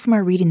 we know from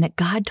our reading that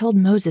God told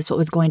Moses what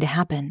was going to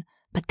happen,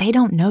 but they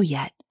don't know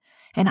yet.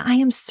 And I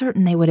am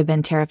certain they would have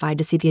been terrified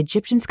to see the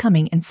Egyptians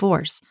coming in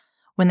force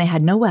when they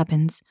had no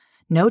weapons,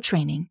 no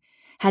training,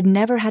 had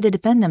never had to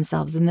defend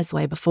themselves in this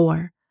way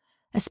before,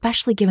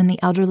 especially given the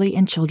elderly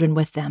and children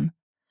with them.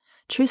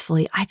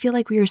 Truthfully, I feel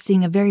like we are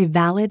seeing a very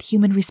valid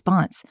human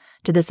response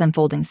to this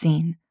unfolding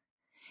scene.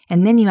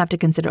 And then you have to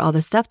consider all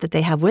the stuff that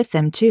they have with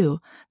them, too,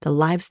 the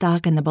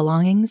livestock and the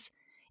belongings.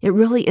 It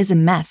really is a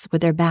mess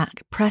with their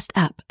back pressed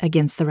up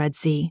against the Red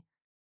Sea.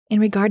 In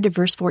regard to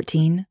verse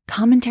 14,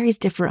 commentaries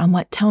differ on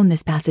what tone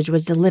this passage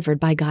was delivered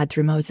by God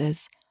through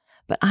Moses.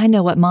 But I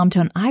know what mom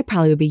tone I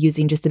probably would be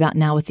using just about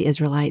now with the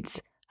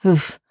Israelites.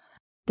 Oof.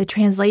 The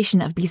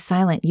translation of be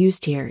silent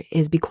used here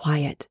is be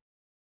quiet.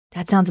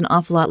 That sounds an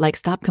awful lot like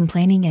stop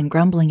complaining and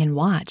grumbling and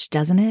watch,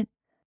 doesn't it?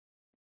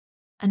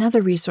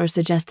 Another resource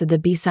suggested the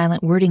be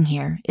silent wording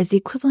here is the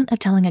equivalent of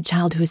telling a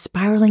child who is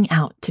spiraling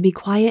out to be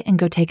quiet and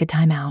go take a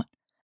time out.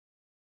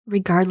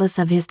 Regardless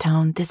of his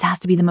tone, this has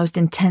to be the most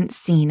intense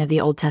scene of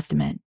the Old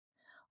Testament.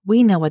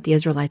 We know what the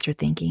Israelites are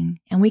thinking,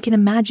 and we can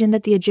imagine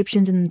that the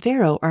Egyptians and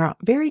Pharaoh are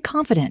very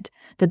confident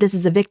that this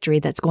is a victory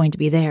that's going to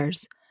be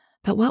theirs.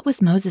 But what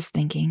was Moses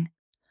thinking?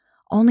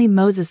 Only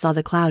Moses saw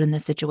the cloud in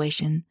this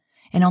situation,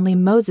 and only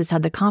Moses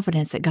had the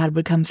confidence that God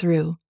would come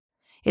through.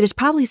 It is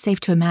probably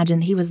safe to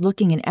imagine he was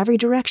looking in every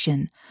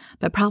direction,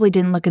 but probably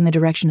didn't look in the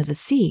direction of the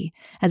sea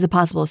as a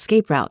possible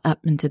escape route up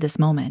into this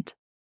moment.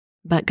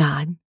 But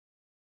God.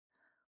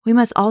 We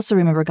must also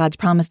remember God's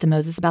promise to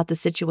Moses about the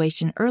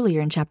situation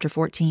earlier in chapter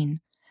 14,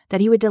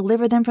 that he would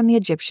deliver them from the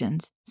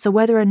Egyptians, so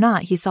whether or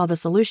not he saw the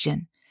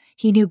solution,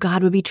 he knew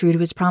God would be true to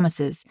his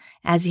promises,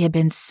 as he had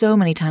been so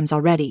many times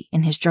already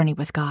in his journey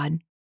with God.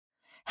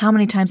 How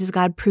many times has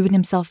God proven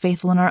himself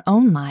faithful in our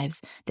own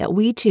lives that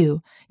we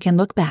too can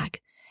look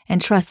back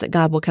and trust that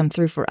God will come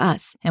through for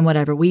us in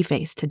whatever we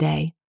face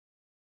today?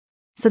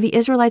 So the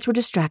Israelites were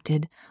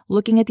distracted,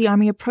 looking at the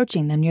army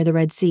approaching them near the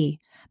Red Sea,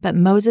 but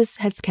Moses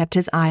has kept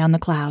his eye on the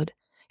cloud,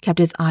 kept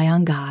his eye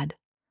on God.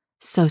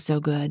 So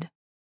good.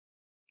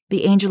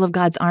 The angel of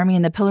God's army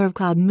in the pillar of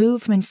cloud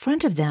moved from in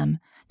front of them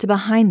to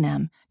behind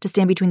them to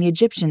stand between the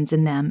Egyptians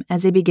and them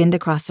as they begin to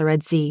cross the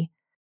Red Sea.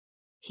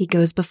 He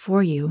goes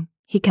before you,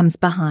 he comes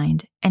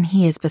behind, and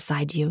he is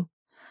beside you.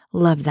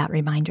 Love that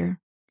reminder.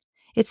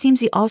 It seems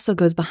he also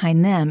goes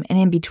behind them and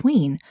in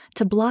between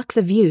to block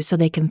the view so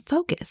they can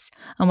focus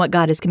on what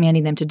God is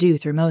commanding them to do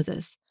through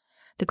Moses.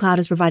 The cloud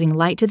is providing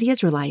light to the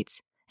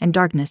Israelites and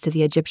darkness to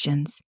the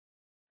Egyptians.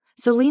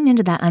 So lean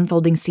into that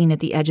unfolding scene at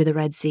the edge of the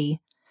Red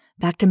Sea,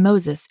 back to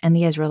Moses and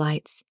the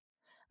Israelites.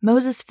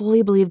 Moses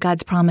fully believed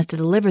God's promise to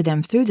deliver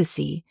them through the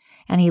sea,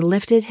 and he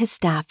lifted his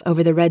staff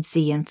over the Red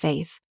Sea in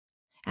faith.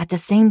 At the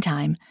same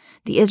time,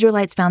 the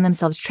Israelites found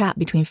themselves trapped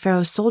between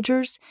Pharaoh's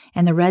soldiers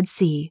and the Red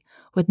Sea,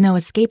 with no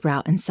escape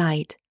route in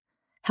sight.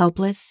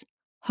 Helpless,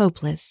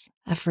 hopeless,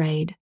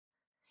 afraid.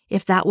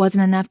 If that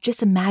wasn't enough,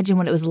 just imagine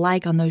what it was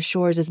like on those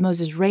shores as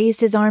Moses raised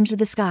his arms to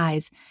the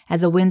skies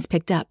as the winds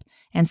picked up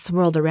and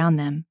swirled around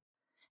them,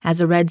 as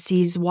the Red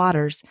Sea's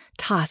waters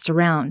tossed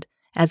around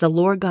as the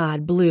Lord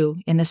God blew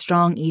in the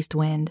strong east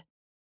wind.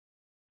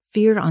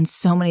 Fear on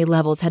so many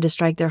levels had to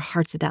strike their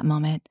hearts at that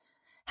moment.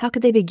 How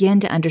could they begin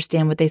to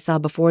understand what they saw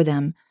before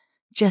them,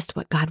 just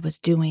what God was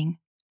doing?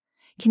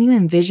 Can you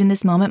envision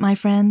this moment, my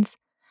friends?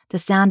 The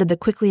sound of the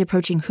quickly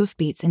approaching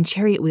hoofbeats and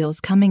chariot wheels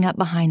coming up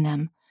behind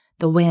them,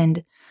 the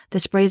wind, the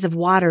sprays of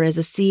water as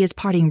the sea is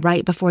parting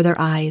right before their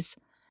eyes.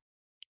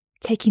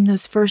 Taking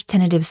those first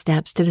tentative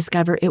steps to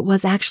discover it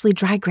was actually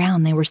dry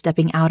ground they were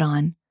stepping out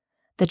on.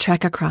 The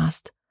trek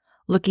across,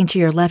 looking to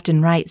your left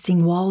and right,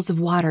 seeing walls of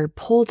water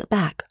pulled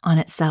back on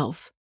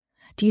itself.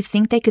 Do you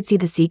think they could see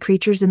the sea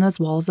creatures in those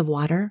walls of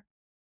water?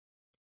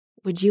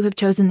 Would you have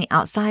chosen the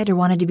outside or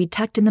wanted to be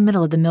tucked in the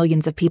middle of the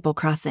millions of people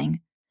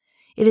crossing?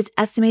 It is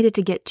estimated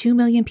to get 2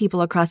 million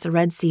people across the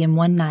Red Sea in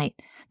one night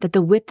that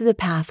the width of the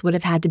path would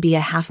have had to be a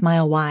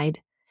half-mile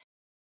wide.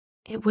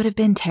 It would have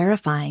been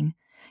terrifying.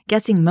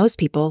 Guessing most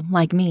people,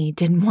 like me,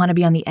 didn't want to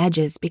be on the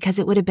edges because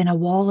it would have been a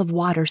wall of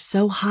water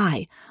so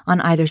high on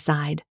either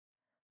side.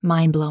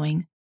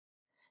 Mind-blowing.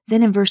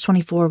 Then in verse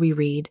 24 we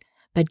read,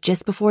 "But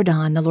just before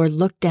dawn the Lord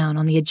looked down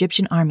on the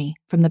Egyptian army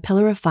from the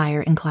pillar of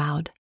fire and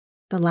cloud."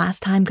 The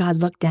last time God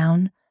looked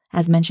down,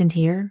 as mentioned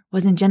here,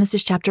 was in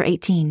Genesis chapter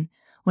 18,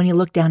 when he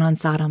looked down on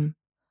Sodom.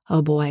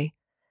 Oh boy,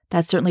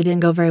 that certainly didn't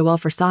go very well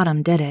for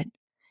Sodom, did it?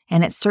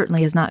 And it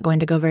certainly is not going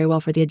to go very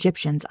well for the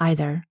Egyptians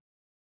either.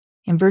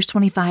 In verse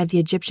 25, the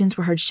Egyptians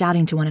were heard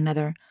shouting to one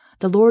another,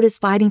 "The Lord is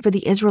fighting for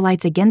the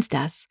Israelites against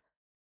us."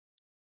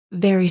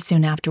 Very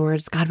soon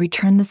afterwards, God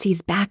returned the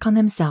seas back on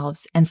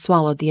themselves and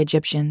swallowed the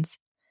Egyptians.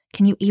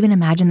 Can you even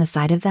imagine the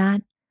sight of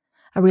that?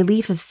 a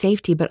relief of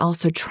safety but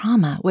also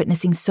trauma,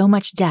 witnessing so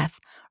much death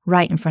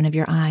right in front of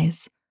your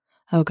eyes.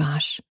 Oh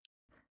gosh.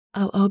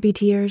 Oh,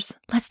 OBTers,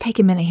 let's take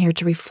a minute here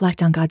to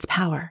reflect on God's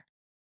power,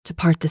 to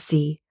part the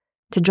sea,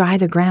 to dry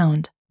the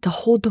ground, to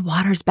hold the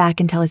waters back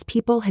until his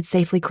people had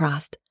safely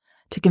crossed,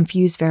 to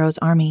confuse Pharaoh's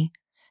army,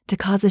 to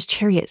cause his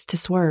chariots to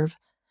swerve,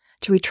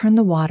 to return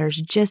the waters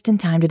just in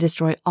time to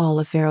destroy all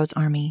of Pharaoh's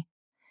army.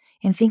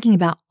 In thinking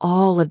about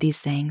all of these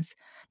things,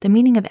 the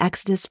meaning of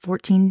Exodus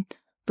 14,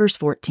 verse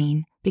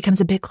 14,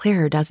 becomes a bit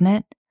clearer, doesn't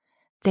it?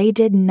 They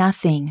did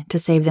nothing to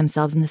save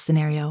themselves in this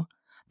scenario.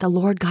 The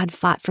Lord God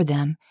fought for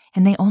them,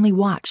 and they only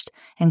watched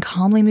and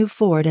calmly moved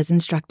forward as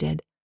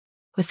instructed.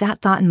 With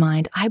that thought in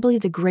mind, I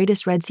believe the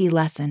greatest Red Sea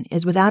lesson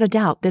is without a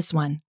doubt this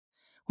one.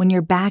 When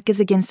your back is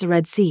against the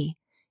Red Sea,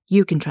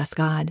 you can trust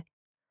God.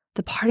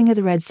 The parting of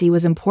the Red Sea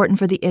was important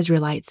for the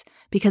Israelites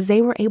because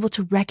they were able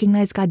to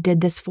recognize God did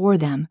this for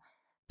them.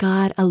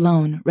 God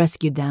alone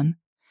rescued them,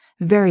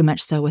 very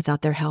much so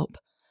without their help.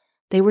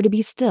 They were to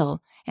be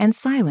still and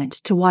silent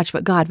to watch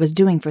what God was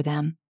doing for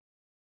them.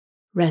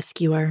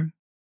 Rescuer.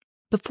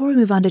 Before we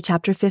move on to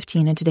chapter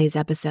 15 in today's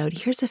episode,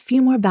 here's a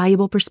few more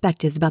valuable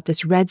perspectives about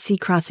this Red Sea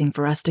crossing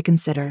for us to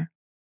consider.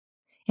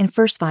 In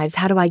First Five's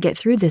How Do I Get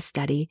Through This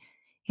study,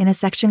 in a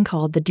section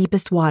called The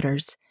Deepest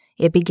Waters,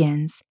 it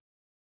begins,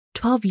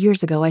 12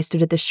 years ago I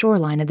stood at the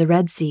shoreline of the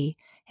Red Sea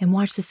and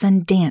watched the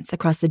sun dance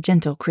across the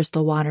gentle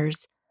crystal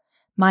waters.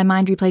 My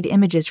mind replayed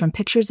images from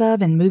pictures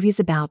of and movies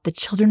about the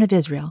children of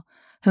Israel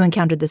who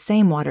encountered the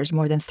same waters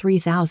more than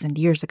 3,000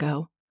 years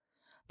ago.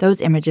 Those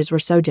images were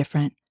so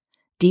different.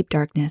 Deep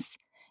darkness,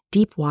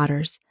 deep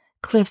waters,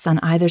 cliffs on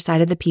either side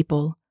of the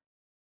people,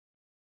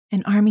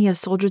 an army of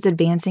soldiers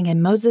advancing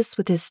and Moses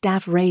with his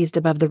staff raised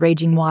above the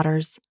raging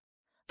waters.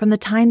 From the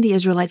time the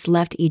Israelites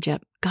left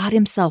Egypt, God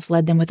himself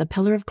led them with a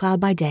pillar of cloud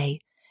by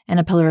day and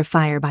a pillar of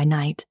fire by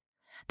night.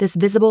 This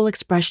visible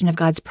expression of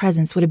God's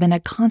presence would have been a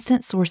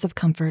constant source of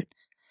comfort.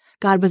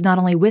 God was not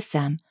only with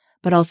them,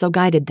 but also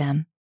guided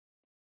them.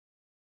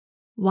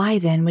 Why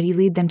then would he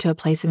lead them to a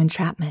place of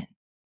entrapment?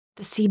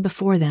 The sea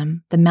before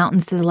them, the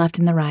mountains to the left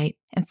and the right,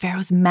 and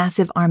Pharaoh's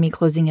massive army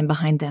closing in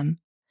behind them.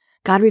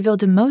 God revealed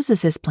to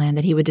Moses his plan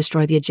that he would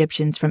destroy the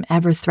Egyptians from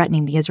ever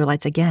threatening the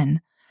Israelites again,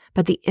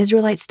 but the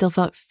Israelites still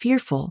felt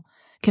fearful,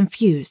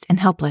 confused, and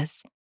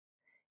helpless.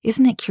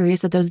 Isn't it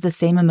curious that those are the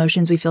same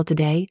emotions we feel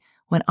today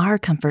when our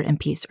comfort and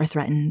peace are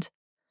threatened?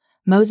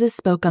 Moses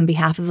spoke on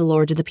behalf of the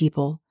Lord to the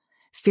people,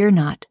 "Fear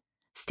not,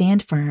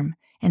 stand firm,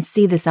 and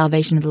see the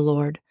salvation of the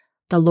Lord.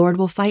 The Lord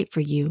will fight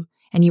for you,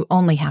 and you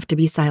only have to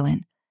be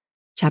silent."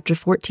 Chapter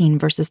 14,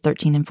 verses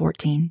 13 and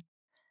 14.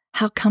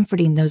 How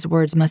comforting those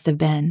words must have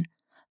been.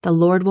 The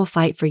Lord will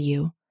fight for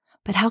you.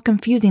 But how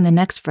confusing the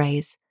next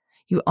phrase.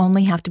 You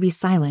only have to be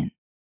silent.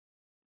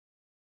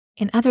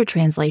 In other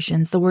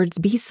translations, the words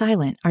be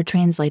silent are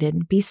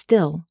translated be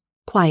still,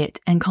 quiet,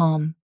 and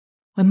calm.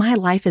 When my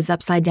life is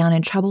upside down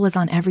and trouble is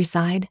on every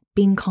side,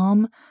 being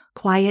calm,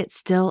 quiet,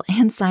 still,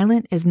 and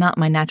silent is not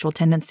my natural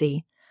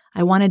tendency.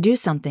 I want to do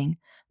something,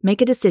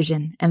 make a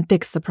decision, and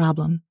fix the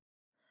problem.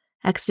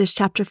 Exodus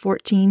chapter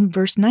 14,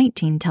 verse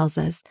 19 tells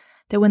us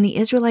that when the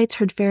Israelites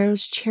heard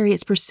Pharaoh's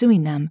chariots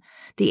pursuing them,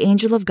 the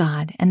angel of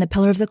God and the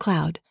pillar of the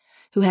cloud,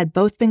 who had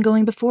both been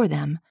going before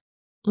them,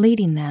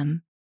 leading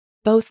them,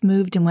 both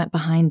moved and went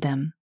behind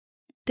them.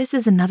 This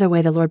is another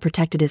way the Lord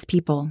protected his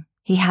people.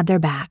 He had their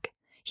back.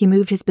 He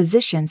moved his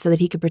position so that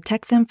he could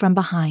protect them from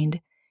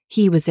behind.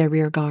 He was their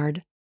rear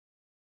guard.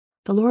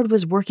 The Lord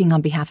was working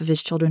on behalf of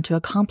his children to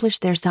accomplish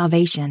their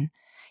salvation.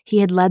 He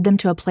had led them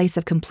to a place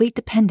of complete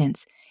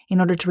dependence in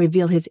order to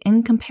reveal his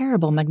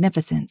incomparable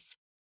magnificence.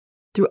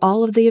 Through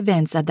all of the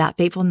events of that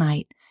fateful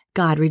night,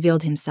 God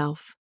revealed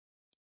himself.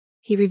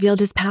 He revealed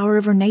his power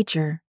over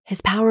nature,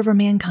 his power over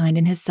mankind,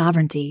 and his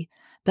sovereignty.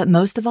 But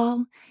most of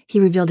all,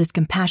 he revealed his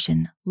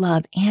compassion,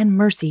 love, and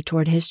mercy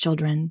toward his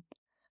children.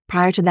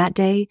 Prior to that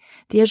day,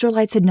 the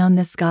Israelites had known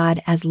this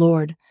God as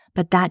Lord,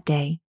 but that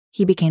day,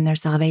 he became their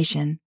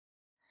salvation.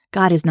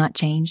 God has not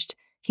changed.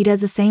 He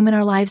does the same in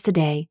our lives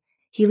today.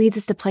 He leads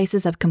us to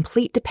places of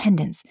complete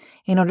dependence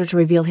in order to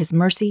reveal his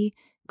mercy,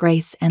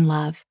 grace, and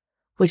love,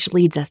 which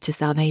leads us to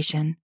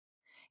salvation.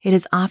 It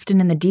is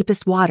often in the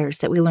deepest waters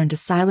that we learn to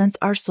silence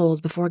our souls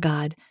before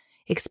God,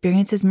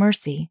 experience his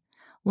mercy,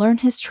 learn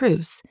his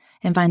truths,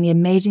 and find the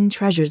amazing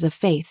treasures of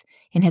faith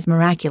in his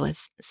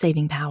miraculous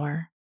saving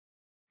power.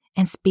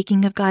 And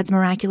speaking of God's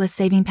miraculous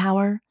saving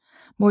power,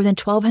 more than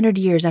 1,200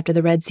 years after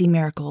the Red Sea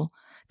miracle,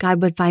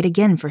 God would fight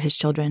again for his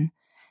children,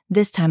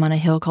 this time on a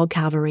hill called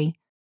Calvary.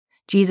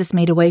 Jesus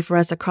made a way for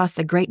us across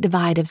the great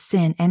divide of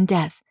sin and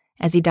death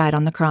as he died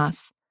on the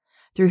cross.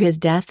 Through his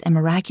death and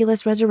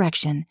miraculous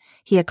resurrection,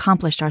 he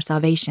accomplished our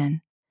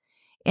salvation.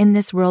 In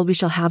this world we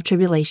shall have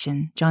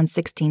tribulation, John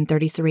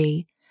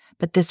 16:33,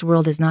 but this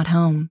world is not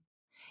home.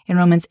 In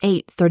Romans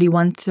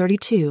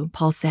 8:31-32,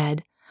 Paul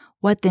said,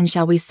 "What then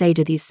shall we say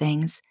to these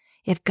things?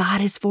 If God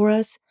is for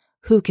us,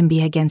 who can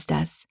be against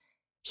us?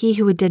 He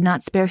who did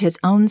not spare his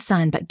own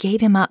son, but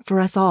gave him up for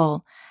us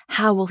all,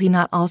 how will he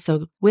not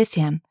also with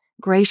him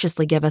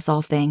graciously give us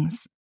all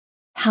things?"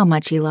 How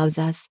much he loves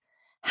us,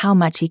 how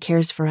much He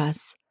cares for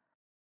us.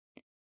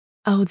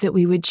 Oh, that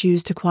we would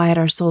choose to quiet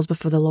our souls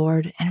before the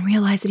Lord and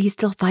realize that He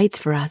still fights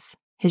for us,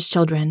 His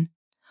children.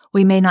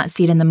 We may not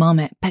see it in the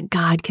moment, but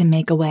God can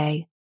make a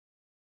way.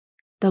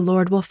 The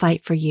Lord will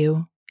fight for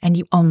you, and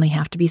you only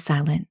have to be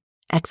silent.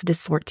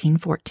 Exodus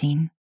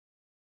 14:14.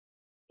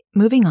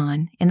 Moving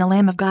on, in the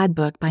Lamb of God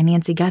book by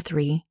Nancy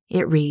Guthrie,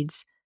 it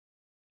reads,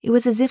 "It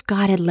was as if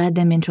God had led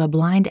them into a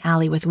blind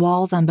alley with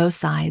walls on both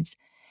sides,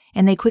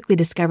 and they quickly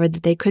discovered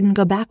that they couldn't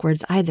go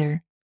backwards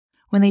either.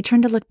 When they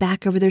turned to look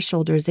back over their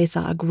shoulders, they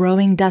saw a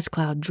growing dust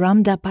cloud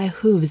drummed up by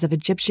hooves of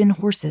Egyptian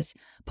horses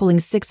pulling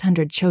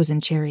 600 chosen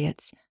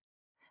chariots.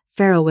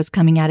 Pharaoh was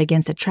coming out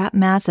against a trapped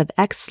mass of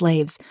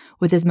ex-slaves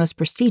with his most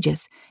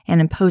prestigious and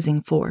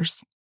imposing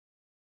force.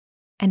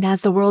 And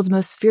as the world's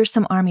most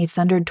fearsome army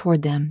thundered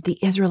toward them, the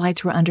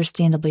Israelites were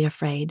understandably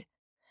afraid.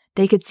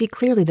 They could see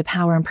clearly the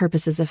power and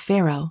purposes of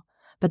Pharaoh,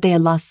 but they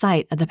had lost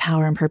sight of the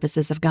power and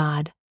purposes of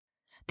God.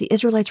 The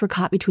Israelites were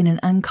caught between an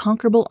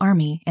unconquerable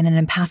army and an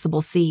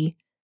impassable sea.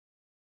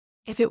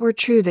 If it were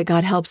true that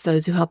God helps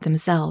those who help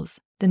themselves,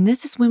 then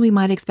this is when we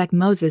might expect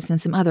Moses and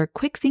some other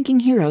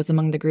quick-thinking heroes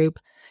among the group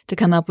to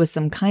come up with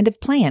some kind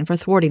of plan for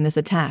thwarting this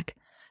attack,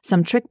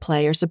 some trick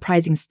play or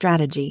surprising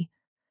strategy.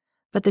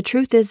 But the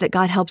truth is that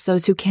God helps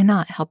those who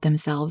cannot help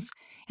themselves,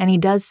 and He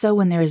does so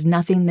when there is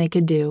nothing they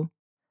could do,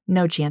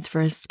 no chance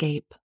for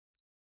escape.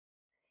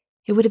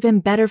 It would have been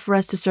better for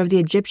us to serve the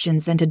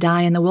Egyptians than to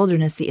die in the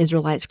wilderness, the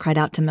Israelites cried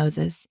out to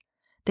Moses.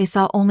 They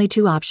saw only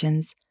two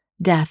options,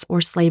 death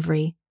or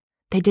slavery.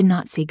 They did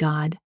not see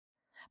God.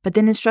 But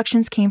then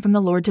instructions came from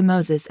the Lord to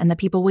Moses, and the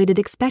people waited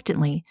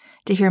expectantly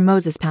to hear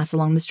Moses pass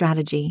along the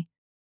strategy.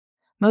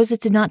 Moses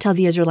did not tell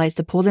the Israelites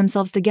to pull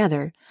themselves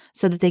together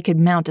so that they could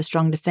mount a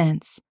strong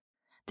defense.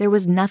 There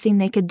was nothing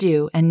they could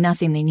do and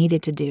nothing they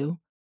needed to do.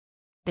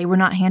 They were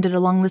not handed a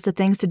long list of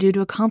things to do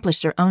to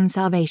accomplish their own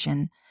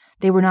salvation.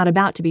 They were not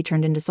about to be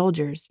turned into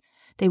soldiers.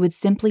 They would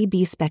simply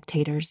be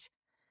spectators.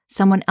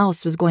 Someone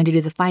else was going to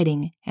do the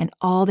fighting, and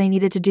all they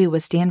needed to do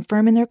was stand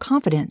firm in their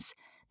confidence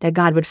that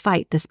God would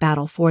fight this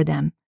battle for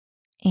them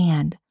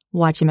and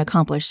watch Him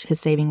accomplish His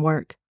saving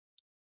work.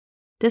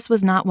 This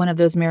was not one of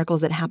those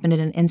miracles that happened in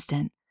an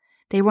instant.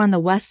 They were on the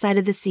west side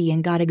of the sea,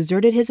 and God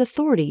exerted His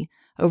authority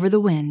over the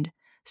wind,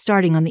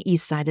 starting on the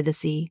east side of the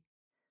sea.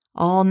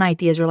 All night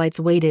the Israelites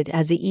waited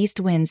as the east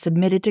wind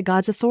submitted to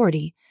God's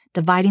authority,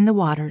 dividing the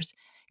waters,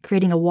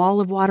 creating a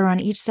wall of water on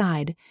each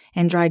side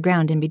and dry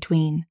ground in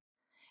between.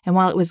 And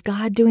while it was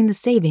God doing the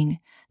saving,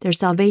 their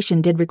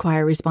salvation did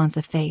require a response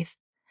of faith.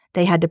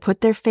 They had to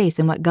put their faith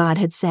in what God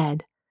had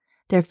said.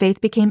 Their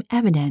faith became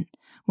evident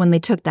when they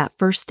took that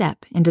first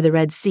step into the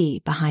Red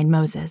Sea behind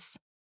Moses.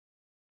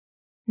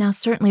 Now,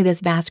 certainly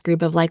this vast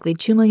group of likely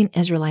 2 million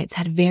Israelites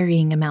had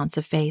varying amounts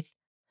of faith.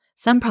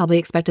 Some probably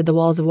expected the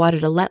walls of water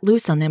to let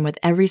loose on them with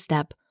every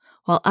step,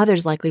 while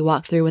others likely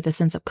walked through with a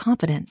sense of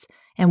confidence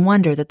and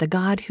wonder that the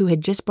God who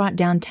had just brought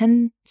down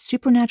 10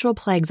 supernatural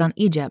plagues on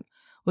Egypt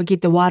would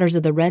keep the waters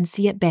of the Red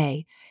Sea at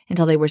bay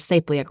until they were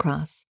safely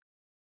across.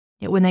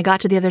 Yet when they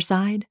got to the other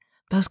side,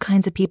 both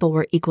kinds of people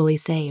were equally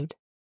saved.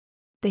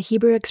 The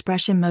Hebrew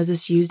expression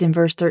Moses used in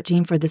verse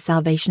 13 for the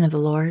salvation of the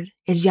Lord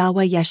is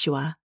Yahweh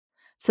Yeshua.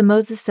 So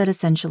Moses said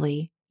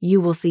essentially, "You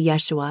will see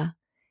Yeshua."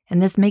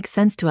 And this makes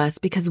sense to us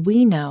because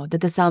we know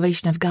that the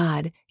salvation of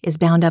God is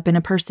bound up in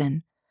a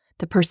person,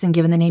 the person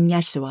given the name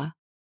Yeshua,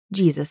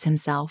 Jesus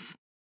Himself.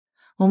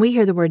 When we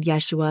hear the word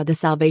Yeshua, the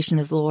salvation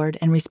of the Lord,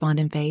 and respond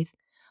in faith,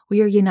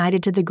 we are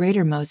united to the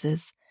greater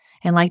Moses,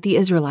 and like the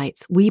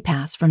Israelites, we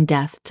pass from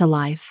death to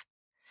life.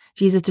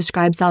 Jesus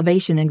described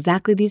salvation in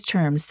exactly these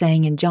terms,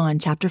 saying in John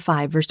chapter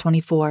 5, verse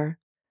 24,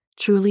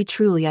 "Truly,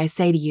 truly, I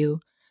say to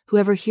you,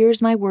 whoever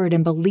hears my word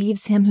and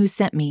believes Him who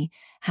sent me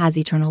has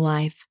eternal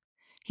life.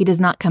 He does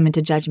not come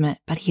into judgment,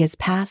 but he has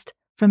passed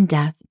from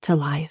death to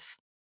life."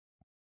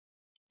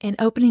 In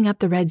opening up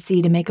the Red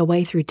Sea to make a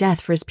way through death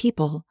for His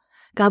people,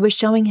 God was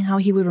showing how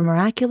He would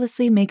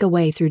miraculously make a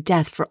way through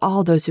death for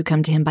all those who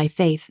come to Him by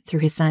faith through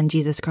His Son,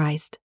 Jesus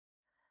Christ.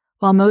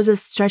 While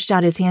Moses stretched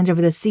out his hands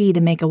over the sea to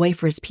make a way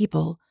for His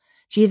people,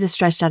 Jesus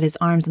stretched out His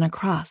arms on a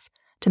cross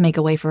to make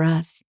a way for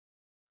us.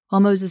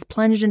 While Moses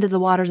plunged into the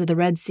waters of the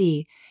Red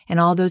Sea and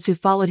all those who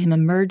followed him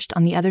emerged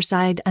on the other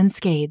side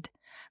unscathed,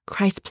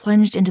 Christ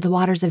plunged into the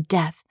waters of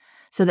death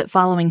so that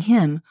following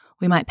Him,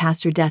 we might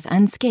pass through death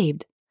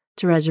unscathed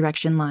to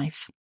resurrection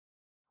life.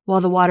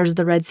 While the waters of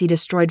the Red Sea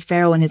destroyed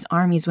Pharaoh and his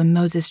armies when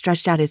Moses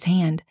stretched out his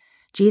hand,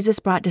 Jesus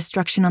brought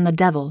destruction on the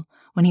devil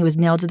when He was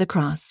nailed to the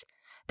cross,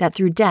 that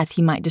through death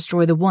He might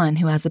destroy the one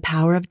who has the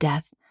power of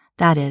death,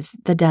 that is,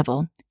 the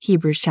devil.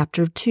 Hebrews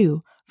chapter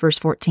 2, verse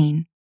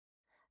 14.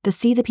 The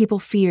sea the people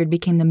feared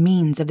became the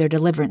means of their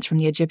deliverance from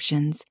the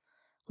Egyptians.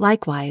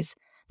 Likewise,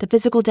 the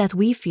physical death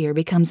we fear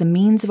becomes a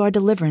means of our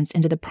deliverance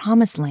into the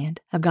promised land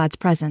of God's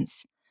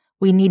presence.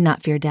 We need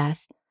not fear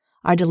death.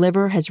 Our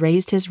deliverer has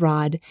raised His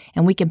rod,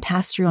 and we can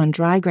pass through on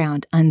dry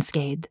ground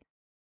unscathed.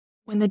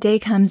 When the day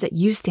comes that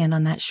you stand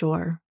on that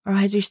shore, or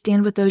as you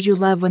stand with those you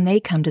love when they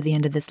come to the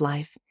end of this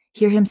life,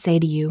 hear Him say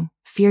to you,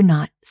 "Fear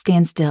not,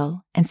 stand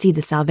still, and see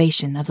the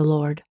salvation of the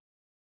Lord."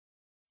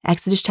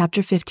 Exodus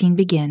chapter 15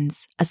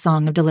 begins, a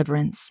song of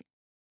deliverance.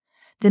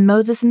 Then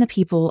Moses and the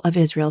people of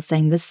Israel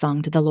sang this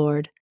song to the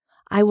Lord.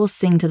 I will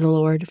sing to the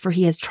Lord, for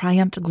he has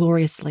triumphed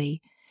gloriously.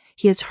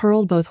 He has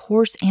hurled both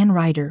horse and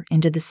rider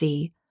into the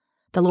sea.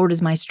 The Lord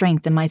is my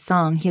strength and my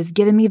song. He has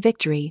given me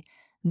victory.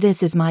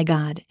 This is my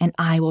God, and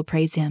I will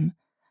praise him.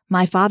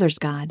 My father's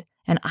God,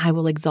 and I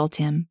will exalt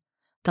him.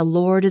 The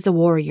Lord is a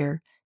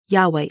warrior.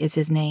 Yahweh is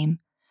his name.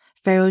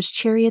 Pharaoh's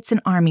chariots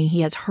and army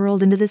he has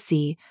hurled into the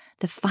sea.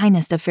 The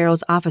finest of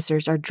Pharaoh's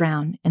officers are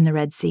drowned in the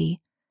Red Sea.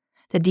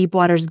 The deep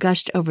waters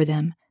gushed over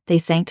them. They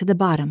sank to the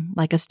bottom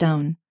like a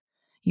stone.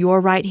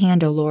 Your right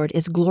hand, O Lord,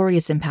 is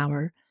glorious in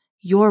power.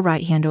 Your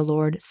right hand, O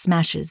Lord,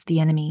 smashes the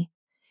enemy.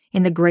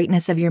 In the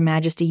greatness of your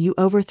majesty, you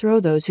overthrow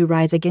those who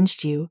rise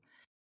against you.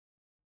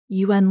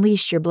 You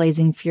unleash your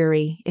blazing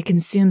fury. It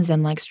consumes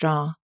them like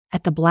straw.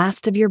 At the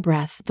blast of your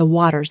breath, the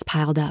waters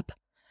piled up.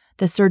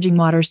 The surging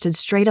waters stood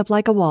straight up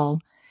like a wall.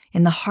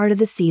 In the heart of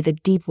the sea, the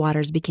deep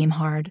waters became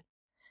hard.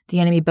 The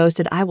enemy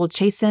boasted, I will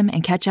chase them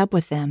and catch up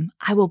with them.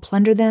 I will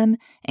plunder them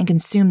and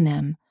consume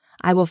them.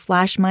 I will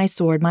flash my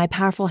sword. My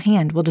powerful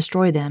hand will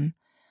destroy them.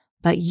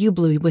 But you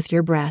blew with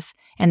your breath,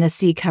 and the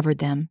sea covered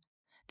them.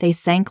 They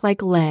sank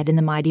like lead in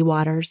the mighty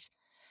waters.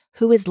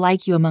 Who is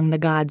like you among the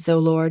gods, O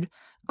Lord?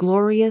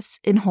 Glorious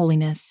in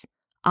holiness,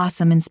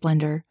 awesome in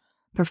splendor,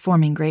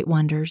 performing great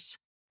wonders.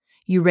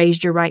 You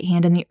raised your right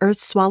hand, and the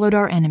earth swallowed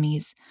our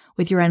enemies.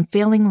 With your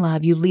unfailing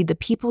love, you lead the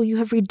people you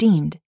have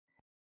redeemed.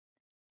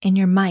 In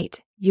your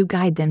might, you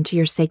guide them to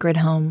your sacred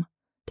home.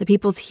 The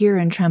peoples hear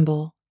and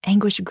tremble.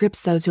 Anguish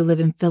grips those who live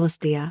in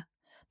Philistia.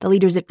 The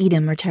leaders of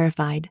Edom are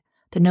terrified.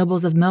 The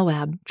nobles of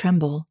Moab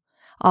tremble.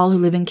 All who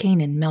live in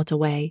Canaan melt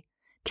away.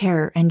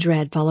 Terror and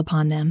dread fall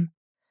upon them.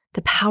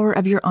 The power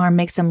of your arm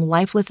makes them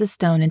lifeless as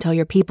stone until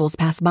your peoples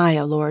pass by,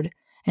 O Lord,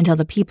 until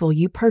the people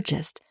you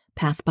purchased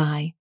pass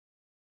by.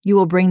 You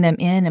will bring them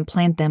in and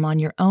plant them on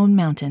your own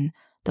mountain,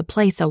 the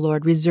place, O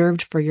Lord,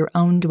 reserved for your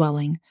own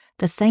dwelling,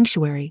 the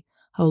sanctuary,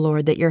 O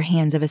Lord, that your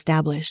hands have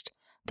established.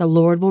 The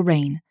Lord will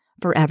reign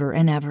forever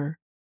and ever.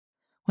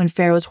 When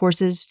Pharaoh's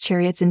horses,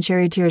 chariots, and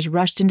charioteers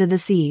rushed into the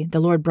sea, the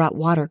Lord brought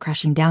water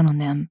crashing down on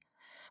them.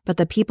 But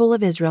the people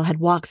of Israel had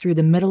walked through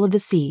the middle of the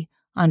sea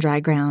on dry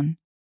ground.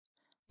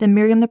 Then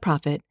Miriam the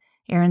prophet,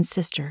 Aaron's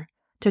sister,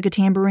 took a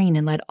tambourine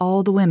and led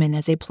all the women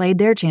as they played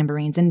their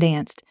tambourines and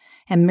danced,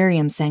 and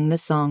Miriam sang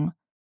this song.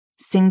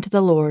 Sing to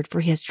the Lord, for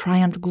he has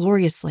triumphed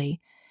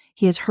gloriously.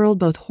 He has hurled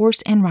both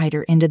horse and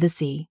rider into the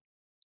sea.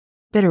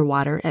 Bitter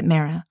water at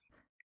Marah.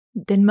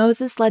 Then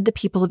Moses led the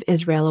people of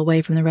Israel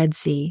away from the Red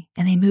Sea,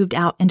 and they moved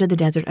out into the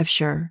desert of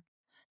Shur.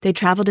 They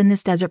traveled in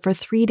this desert for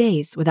 3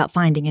 days without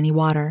finding any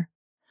water.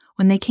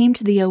 When they came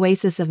to the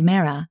oasis of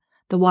Marah,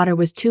 the water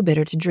was too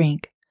bitter to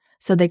drink.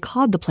 So they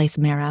called the place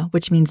Marah,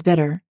 which means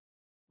bitter.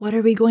 What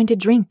are we going to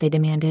drink? They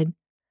demanded.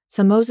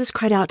 So Moses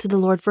cried out to the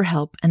Lord for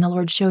help, and the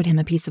Lord showed him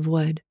a piece of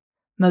wood.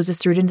 Moses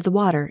threw it into the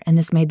water, and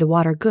this made the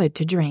water good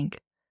to drink.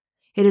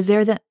 It is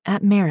there that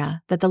at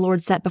Marah that the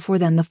Lord set before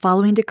them the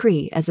following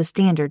decree as a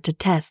standard to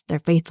test their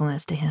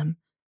faithfulness to him.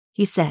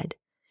 He said,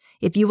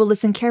 If you will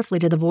listen carefully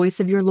to the voice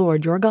of your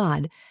Lord, your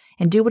God,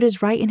 and do what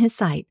is right in his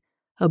sight,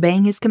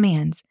 obeying his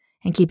commands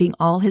and keeping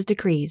all his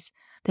decrees,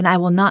 then I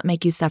will not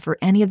make you suffer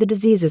any of the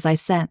diseases I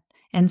sent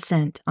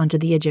onto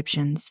the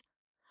Egyptians.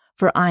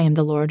 For I am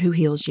the Lord who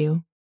heals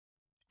you.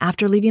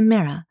 After leaving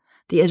Marah,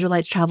 the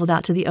Israelites traveled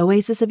out to the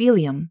oasis of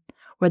Eliam,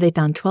 where they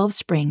found 12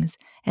 springs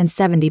and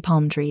 70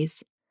 palm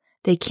trees.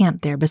 They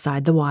camped there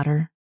beside the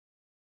water.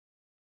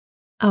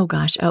 Oh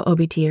gosh,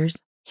 OBTers.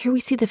 Here we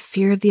see the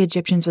fear of the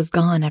Egyptians was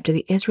gone after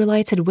the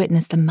Israelites had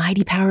witnessed the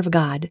mighty power of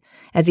God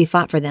as he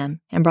fought for them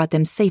and brought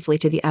them safely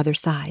to the other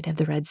side of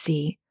the Red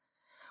Sea.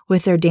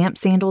 With their damp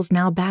sandals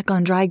now back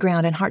on dry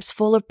ground and hearts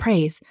full of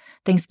praise,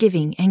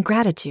 thanksgiving, and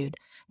gratitude,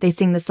 they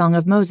sing the song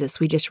of Moses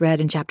we just read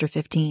in chapter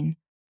 15.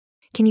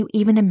 Can you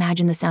even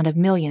imagine the sound of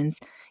millions,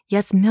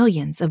 yes,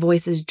 millions of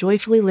voices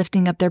joyfully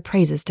lifting up their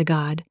praises to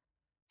God?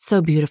 So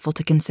beautiful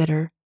to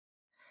consider.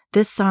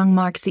 This song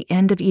marks the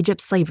end of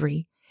Egypt's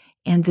slavery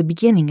and the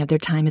beginning of their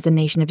time as a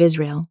nation of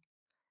Israel.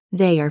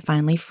 They are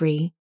finally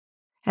free.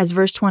 As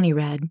verse 20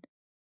 read,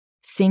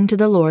 Sing to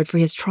the Lord, for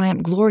he has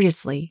triumphed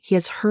gloriously. He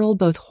has hurled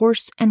both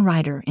horse and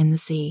rider in the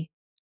sea.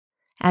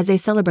 As they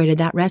celebrated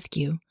that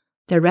rescue,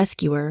 their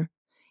rescuer,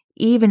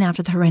 even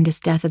after the horrendous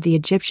death of the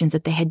Egyptians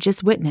that they had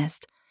just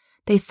witnessed,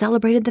 they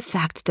celebrated the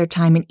fact that their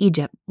time in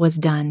Egypt was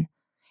done,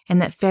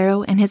 and that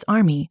Pharaoh and his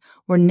army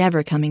were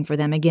never coming for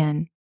them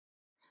again.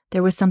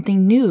 There was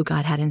something new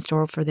God had in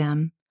store for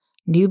them,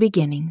 new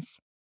beginnings.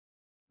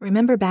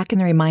 Remember back in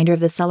the reminder of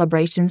the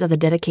celebrations of the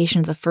dedication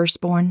of the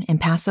firstborn in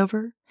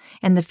Passover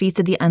and the Feast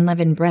of the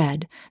Unleavened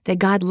Bread that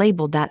God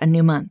labeled that a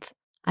new month,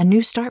 a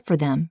new start for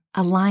them,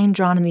 a line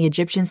drawn in the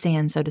Egyptian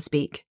sand, so to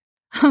speak.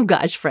 Oh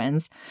gosh,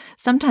 friends,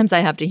 sometimes I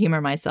have to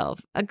humor myself.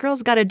 A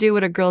girl's got to do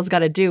what a girl's got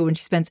to do when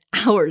she spends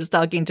hours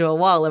talking to a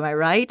wall, am I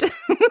right?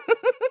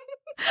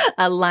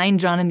 A line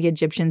drawn in the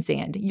Egyptian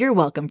sand. You're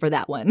welcome for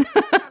that one.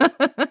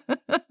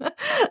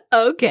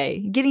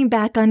 Okay, getting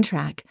back on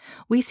track,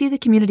 we see the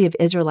community of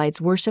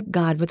Israelites worship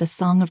God with a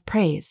song of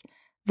praise.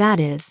 That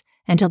is,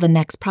 until the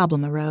next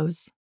problem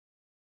arose.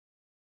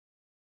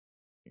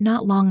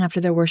 Not long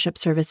after their worship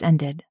service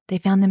ended, they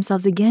found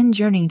themselves again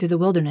journeying through the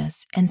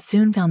wilderness and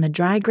soon found the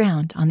dry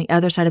ground on the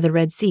other side of the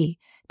Red Sea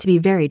to be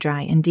very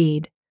dry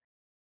indeed.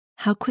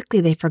 How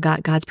quickly they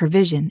forgot God's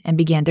provision and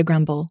began to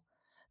grumble.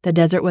 The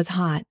desert was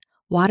hot,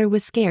 water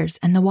was scarce,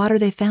 and the water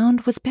they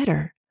found was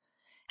bitter.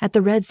 At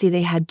the Red Sea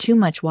they had too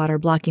much water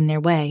blocking their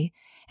way,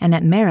 and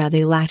at Marah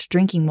they lacked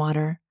drinking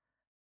water.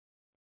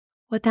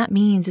 What that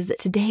means is that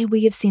today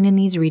we have seen in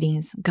these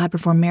readings God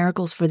perform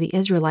miracles for the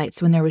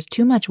Israelites when there was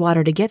too much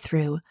water to get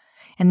through,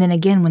 and then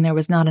again when there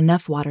was not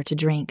enough water to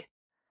drink.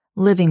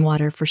 Living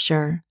water for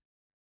sure.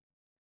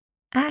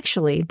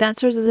 Actually, that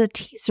serves as a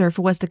teaser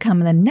for what's to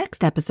come in the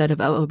next episode of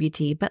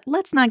OOBT, but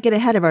let's not get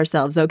ahead of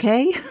ourselves,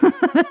 okay?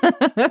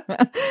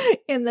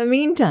 In the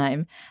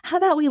meantime, how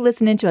about we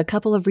listen into a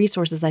couple of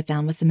resources I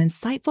found with some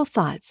insightful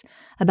thoughts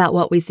about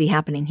what we see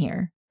happening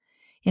here.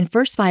 In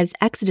First Five's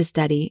Exodus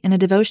study, in a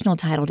devotional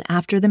titled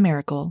After the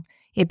Miracle,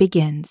 it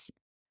begins,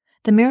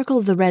 "The miracle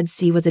of the Red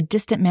Sea was a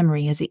distant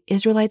memory as the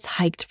Israelites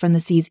hiked from the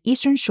sea's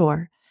eastern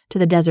shore to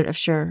the desert of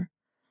Shur.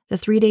 The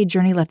 3-day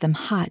journey left them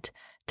hot,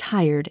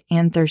 tired,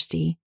 and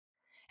thirsty.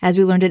 As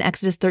we learned in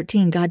Exodus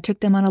 13, God took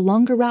them on a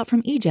longer route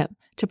from Egypt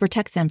to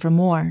protect them from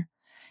war.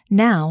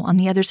 Now, on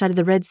the other side of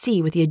the Red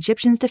Sea with the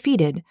Egyptians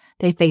defeated,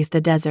 they faced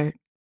the desert.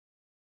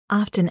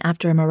 Often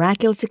after a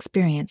miraculous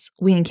experience,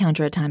 we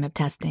encounter a time of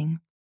testing.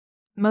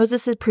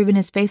 Moses had proven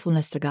his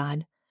faithfulness to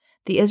God.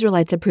 The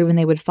Israelites had proven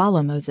they would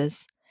follow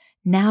Moses.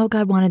 Now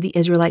God wanted the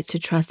Israelites to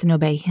trust and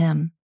obey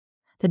him.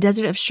 The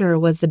desert of Shur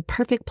was the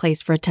perfect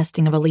place for a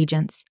testing of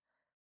allegiance.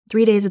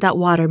 3 days without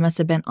water must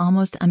have been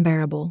almost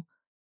unbearable.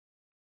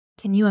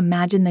 Can you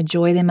imagine the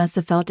joy they must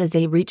have felt as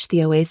they reached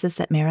the oasis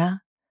at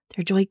Marah?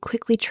 Their joy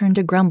quickly turned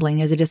to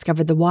grumbling as they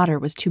discovered the water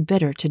was too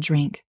bitter to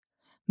drink.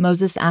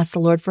 Moses asked the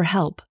Lord for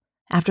help.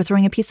 After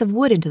throwing a piece of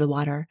wood into the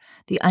water,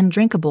 the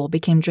undrinkable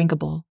became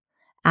drinkable.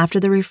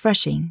 After the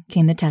refreshing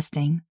came the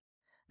testing.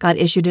 God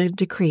issued a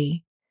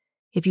decree.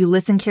 If you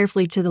listen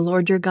carefully to the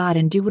Lord your God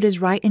and do what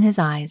is right in his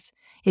eyes,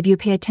 if you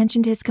pay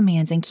attention to his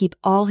commands and keep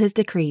all his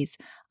decrees,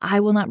 I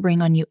will not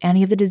bring on you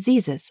any of the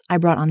diseases I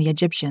brought on the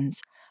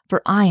Egyptians,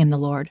 for I am the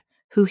Lord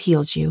who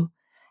heals you.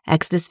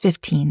 Exodus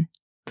 15,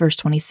 verse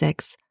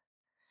 26.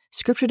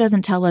 Scripture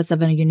doesn't tell us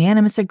of a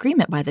unanimous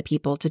agreement by the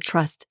people to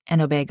trust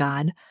and obey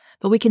God,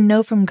 but we can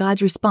know from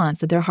God's response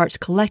that their hearts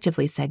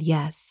collectively said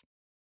yes.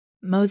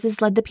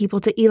 Moses led the people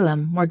to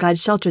Elim, where God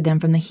sheltered them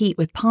from the heat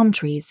with palm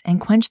trees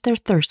and quenched their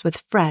thirst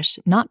with fresh,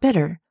 not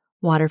bitter,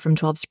 water from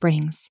 12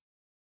 springs.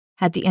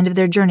 At the end of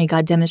their journey,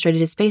 God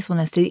demonstrated his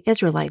faithfulness to the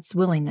Israelites'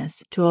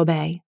 willingness to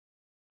obey.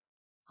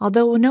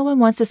 Although no one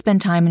wants to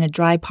spend time in a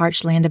dry,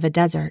 parched land of a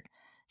desert,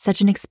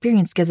 such an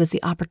experience gives us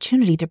the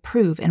opportunity to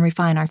prove and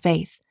refine our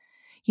faith.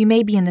 You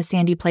may be in the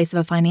sandy place of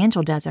a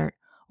financial desert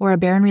or a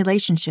barren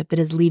relationship that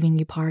is leaving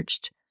you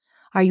parched.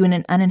 Are you in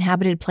an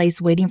uninhabited place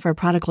waiting for a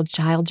prodigal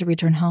child to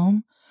return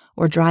home,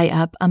 or dry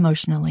up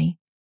emotionally?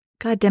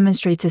 God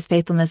demonstrates his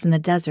faithfulness in the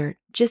desert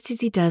just as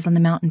he does on the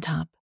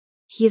mountaintop.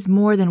 He is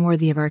more than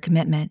worthy of our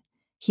commitment.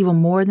 He will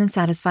more than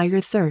satisfy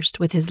your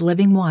thirst with his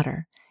living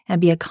water and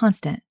be a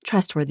constant,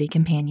 trustworthy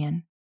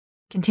companion.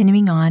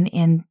 Continuing on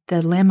in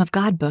the Lamb of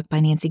God book by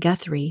Nancy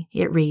Guthrie,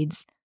 it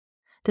reads,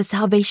 "The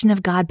salvation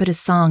of God put a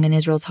song in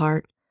Israel's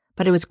heart,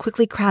 but it was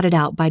quickly crowded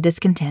out by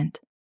discontent."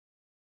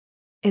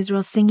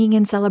 Israel's singing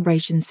and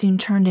celebration soon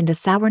turned into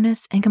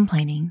sourness and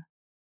complaining.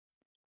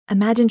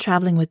 Imagine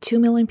traveling with 2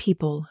 million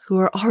people who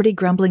are already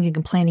grumbling and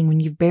complaining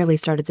when you've barely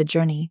started the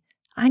journey.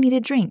 I need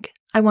a drink.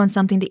 I want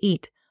something to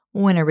eat.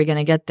 When are we going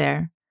to get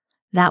there?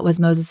 That was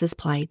Moses'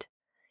 plight.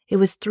 It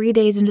was 3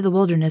 days into the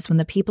wilderness when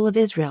the people of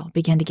Israel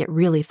began to get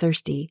really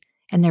thirsty,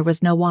 and there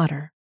was no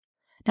water.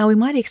 Now we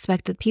might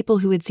expect that people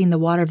who had seen the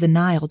water of the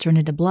Nile turn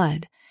into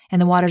blood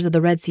and the waters of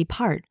the Red Sea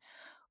part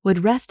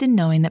would rest in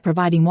knowing that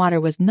providing water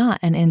was not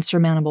an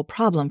insurmountable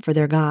problem for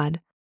their God.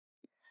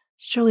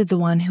 Surely the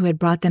one who had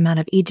brought them out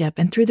of Egypt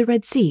and through the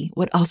Red Sea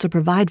would also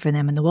provide for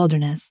them in the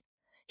wilderness.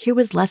 Here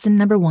was lesson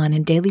number 1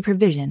 in daily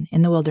provision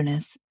in the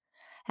wilderness.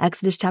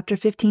 Exodus chapter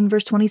 15,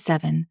 verse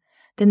 27.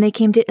 Then they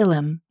came to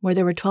Elim, where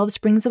there were 12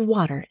 springs of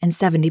water and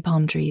 70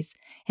 palm trees,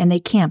 and they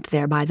camped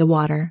there by the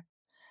water.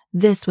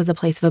 This was a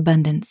place of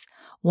abundance,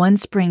 1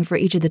 spring for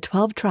each of the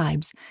 12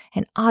 tribes,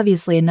 and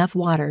obviously enough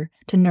water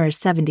to nourish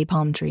 70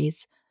 palm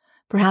trees.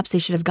 Perhaps they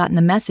should have gotten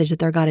the message that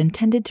their God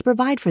intended to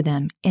provide for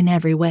them in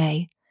every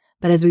way.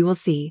 But as we will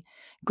see,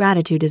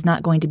 gratitude is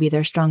not going to be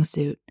their strong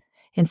suit.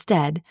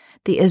 Instead,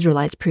 the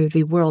Israelites proved to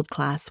be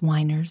world-class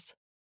whiners.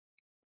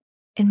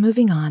 In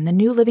moving on, the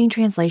New Living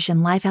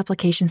Translation Life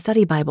Application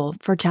Study Bible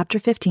for chapter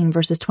 15,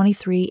 verses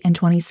 23 and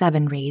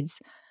 27 reads,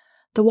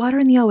 "The water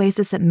in the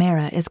oasis at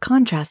Marah is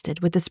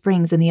contrasted with the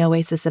springs in the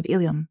oasis of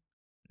Elim."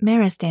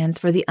 Marah stands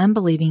for the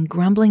unbelieving,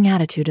 grumbling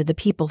attitude of the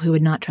people who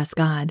would not trust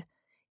God.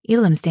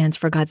 Elim stands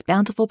for God's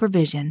bountiful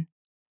provision.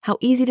 How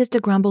easy it is to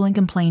grumble and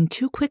complain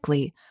too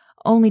quickly,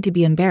 only to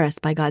be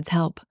embarrassed by God's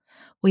help.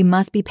 We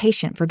must be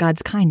patient for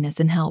God's kindness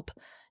and help.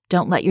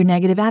 Don't let your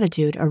negative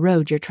attitude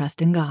erode your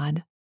trust in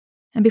God.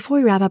 And before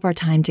we wrap up our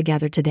time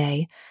together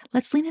today,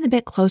 let's lean in a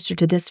bit closer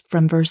to this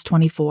from verse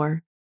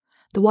 24.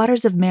 The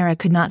waters of Marah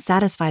could not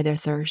satisfy their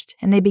thirst,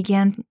 and they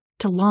began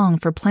to long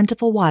for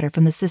plentiful water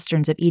from the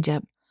cisterns of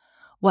Egypt.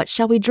 What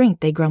shall we drink?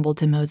 They grumbled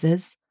to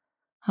Moses.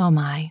 Oh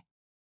my.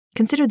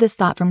 Consider this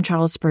thought from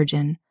Charles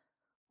Spurgeon.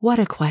 What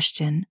a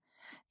question.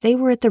 They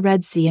were at the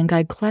Red Sea, and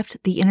God cleft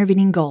the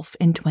intervening gulf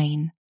in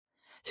twain.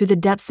 Through the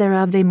depths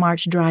thereof they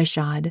marched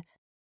dry-shod.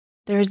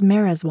 There is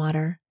Marah's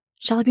water.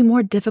 Shall it be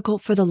more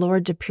difficult for the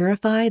Lord to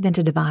purify than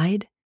to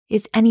divide?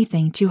 Is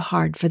anything too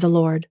hard for the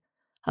Lord?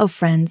 Oh,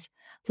 friends,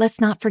 let's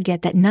not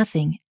forget that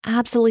nothing,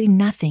 absolutely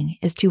nothing,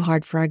 is too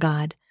hard for our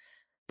God.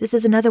 This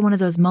is another one of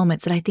those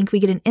moments that I think we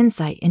get an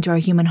insight into our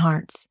human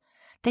hearts.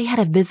 They had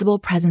a visible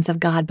presence of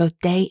God both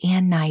day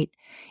and night,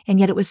 and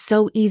yet it was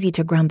so easy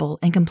to grumble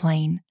and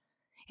complain,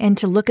 and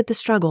to look at the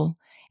struggle,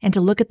 and to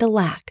look at the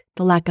lack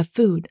of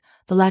food,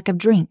 the lack of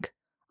drink.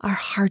 Our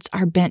hearts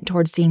are bent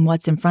towards seeing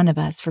what's in front of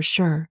us, for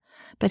sure.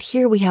 But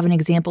here we have an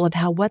example of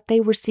how what they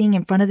were seeing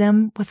in front of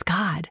them was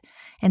God,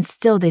 and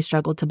still they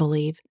struggled to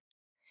believe.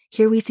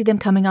 Here we see them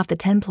coming off the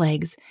 10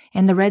 plagues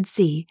and the Red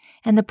Sea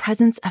and the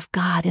presence of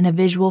God in a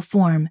visual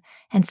form,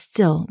 and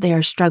still they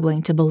are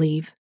struggling to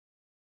believe.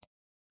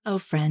 Oh,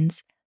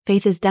 friends,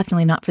 faith is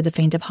definitely not for the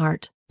faint of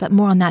heart, but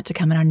more on that to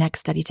come in our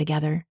next study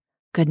together.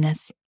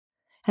 Goodness.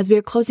 As we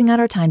are closing out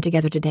our time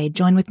together today,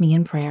 join with me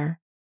in prayer.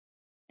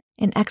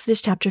 In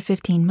Exodus chapter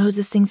 15,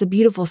 Moses sings a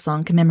beautiful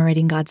song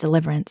commemorating God's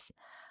deliverance.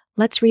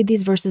 Let's read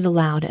these verses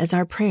aloud as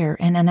our prayer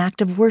and an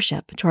act of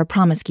worship to our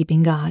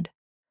promise-keeping God.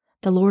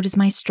 The Lord is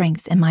my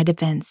strength and my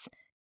defense.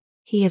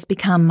 He has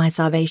become my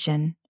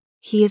salvation.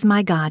 He is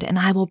my God, and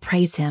I will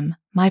praise him,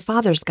 my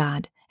Father's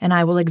God, and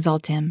I will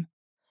exalt him.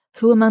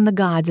 Who among the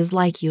gods is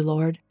like you,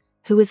 Lord?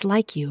 Who is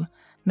like you,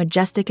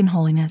 majestic in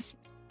holiness,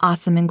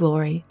 awesome in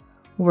glory,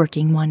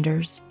 working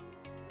wonders?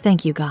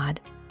 Thank you,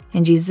 God.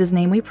 In Jesus'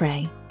 name we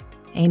pray.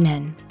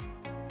 Amen.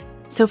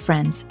 So,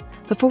 friends,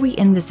 before we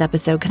end this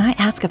episode, can I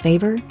ask a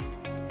favor?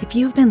 If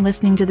you've been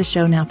listening to the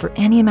show now for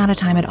any amount of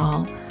time at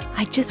all,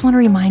 I just want to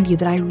remind you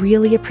that I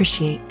really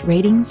appreciate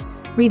ratings,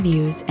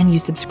 reviews, and you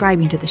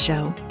subscribing to the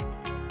show.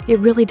 It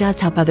really does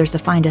help others to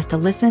find us to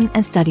listen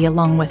and study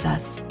along with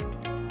us.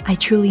 I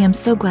truly am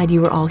so glad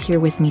you were all here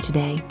with me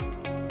today.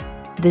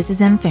 This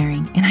is Em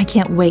Faring, and I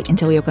can't wait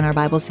until we open our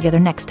Bibles together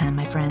next time,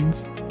 my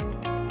friends.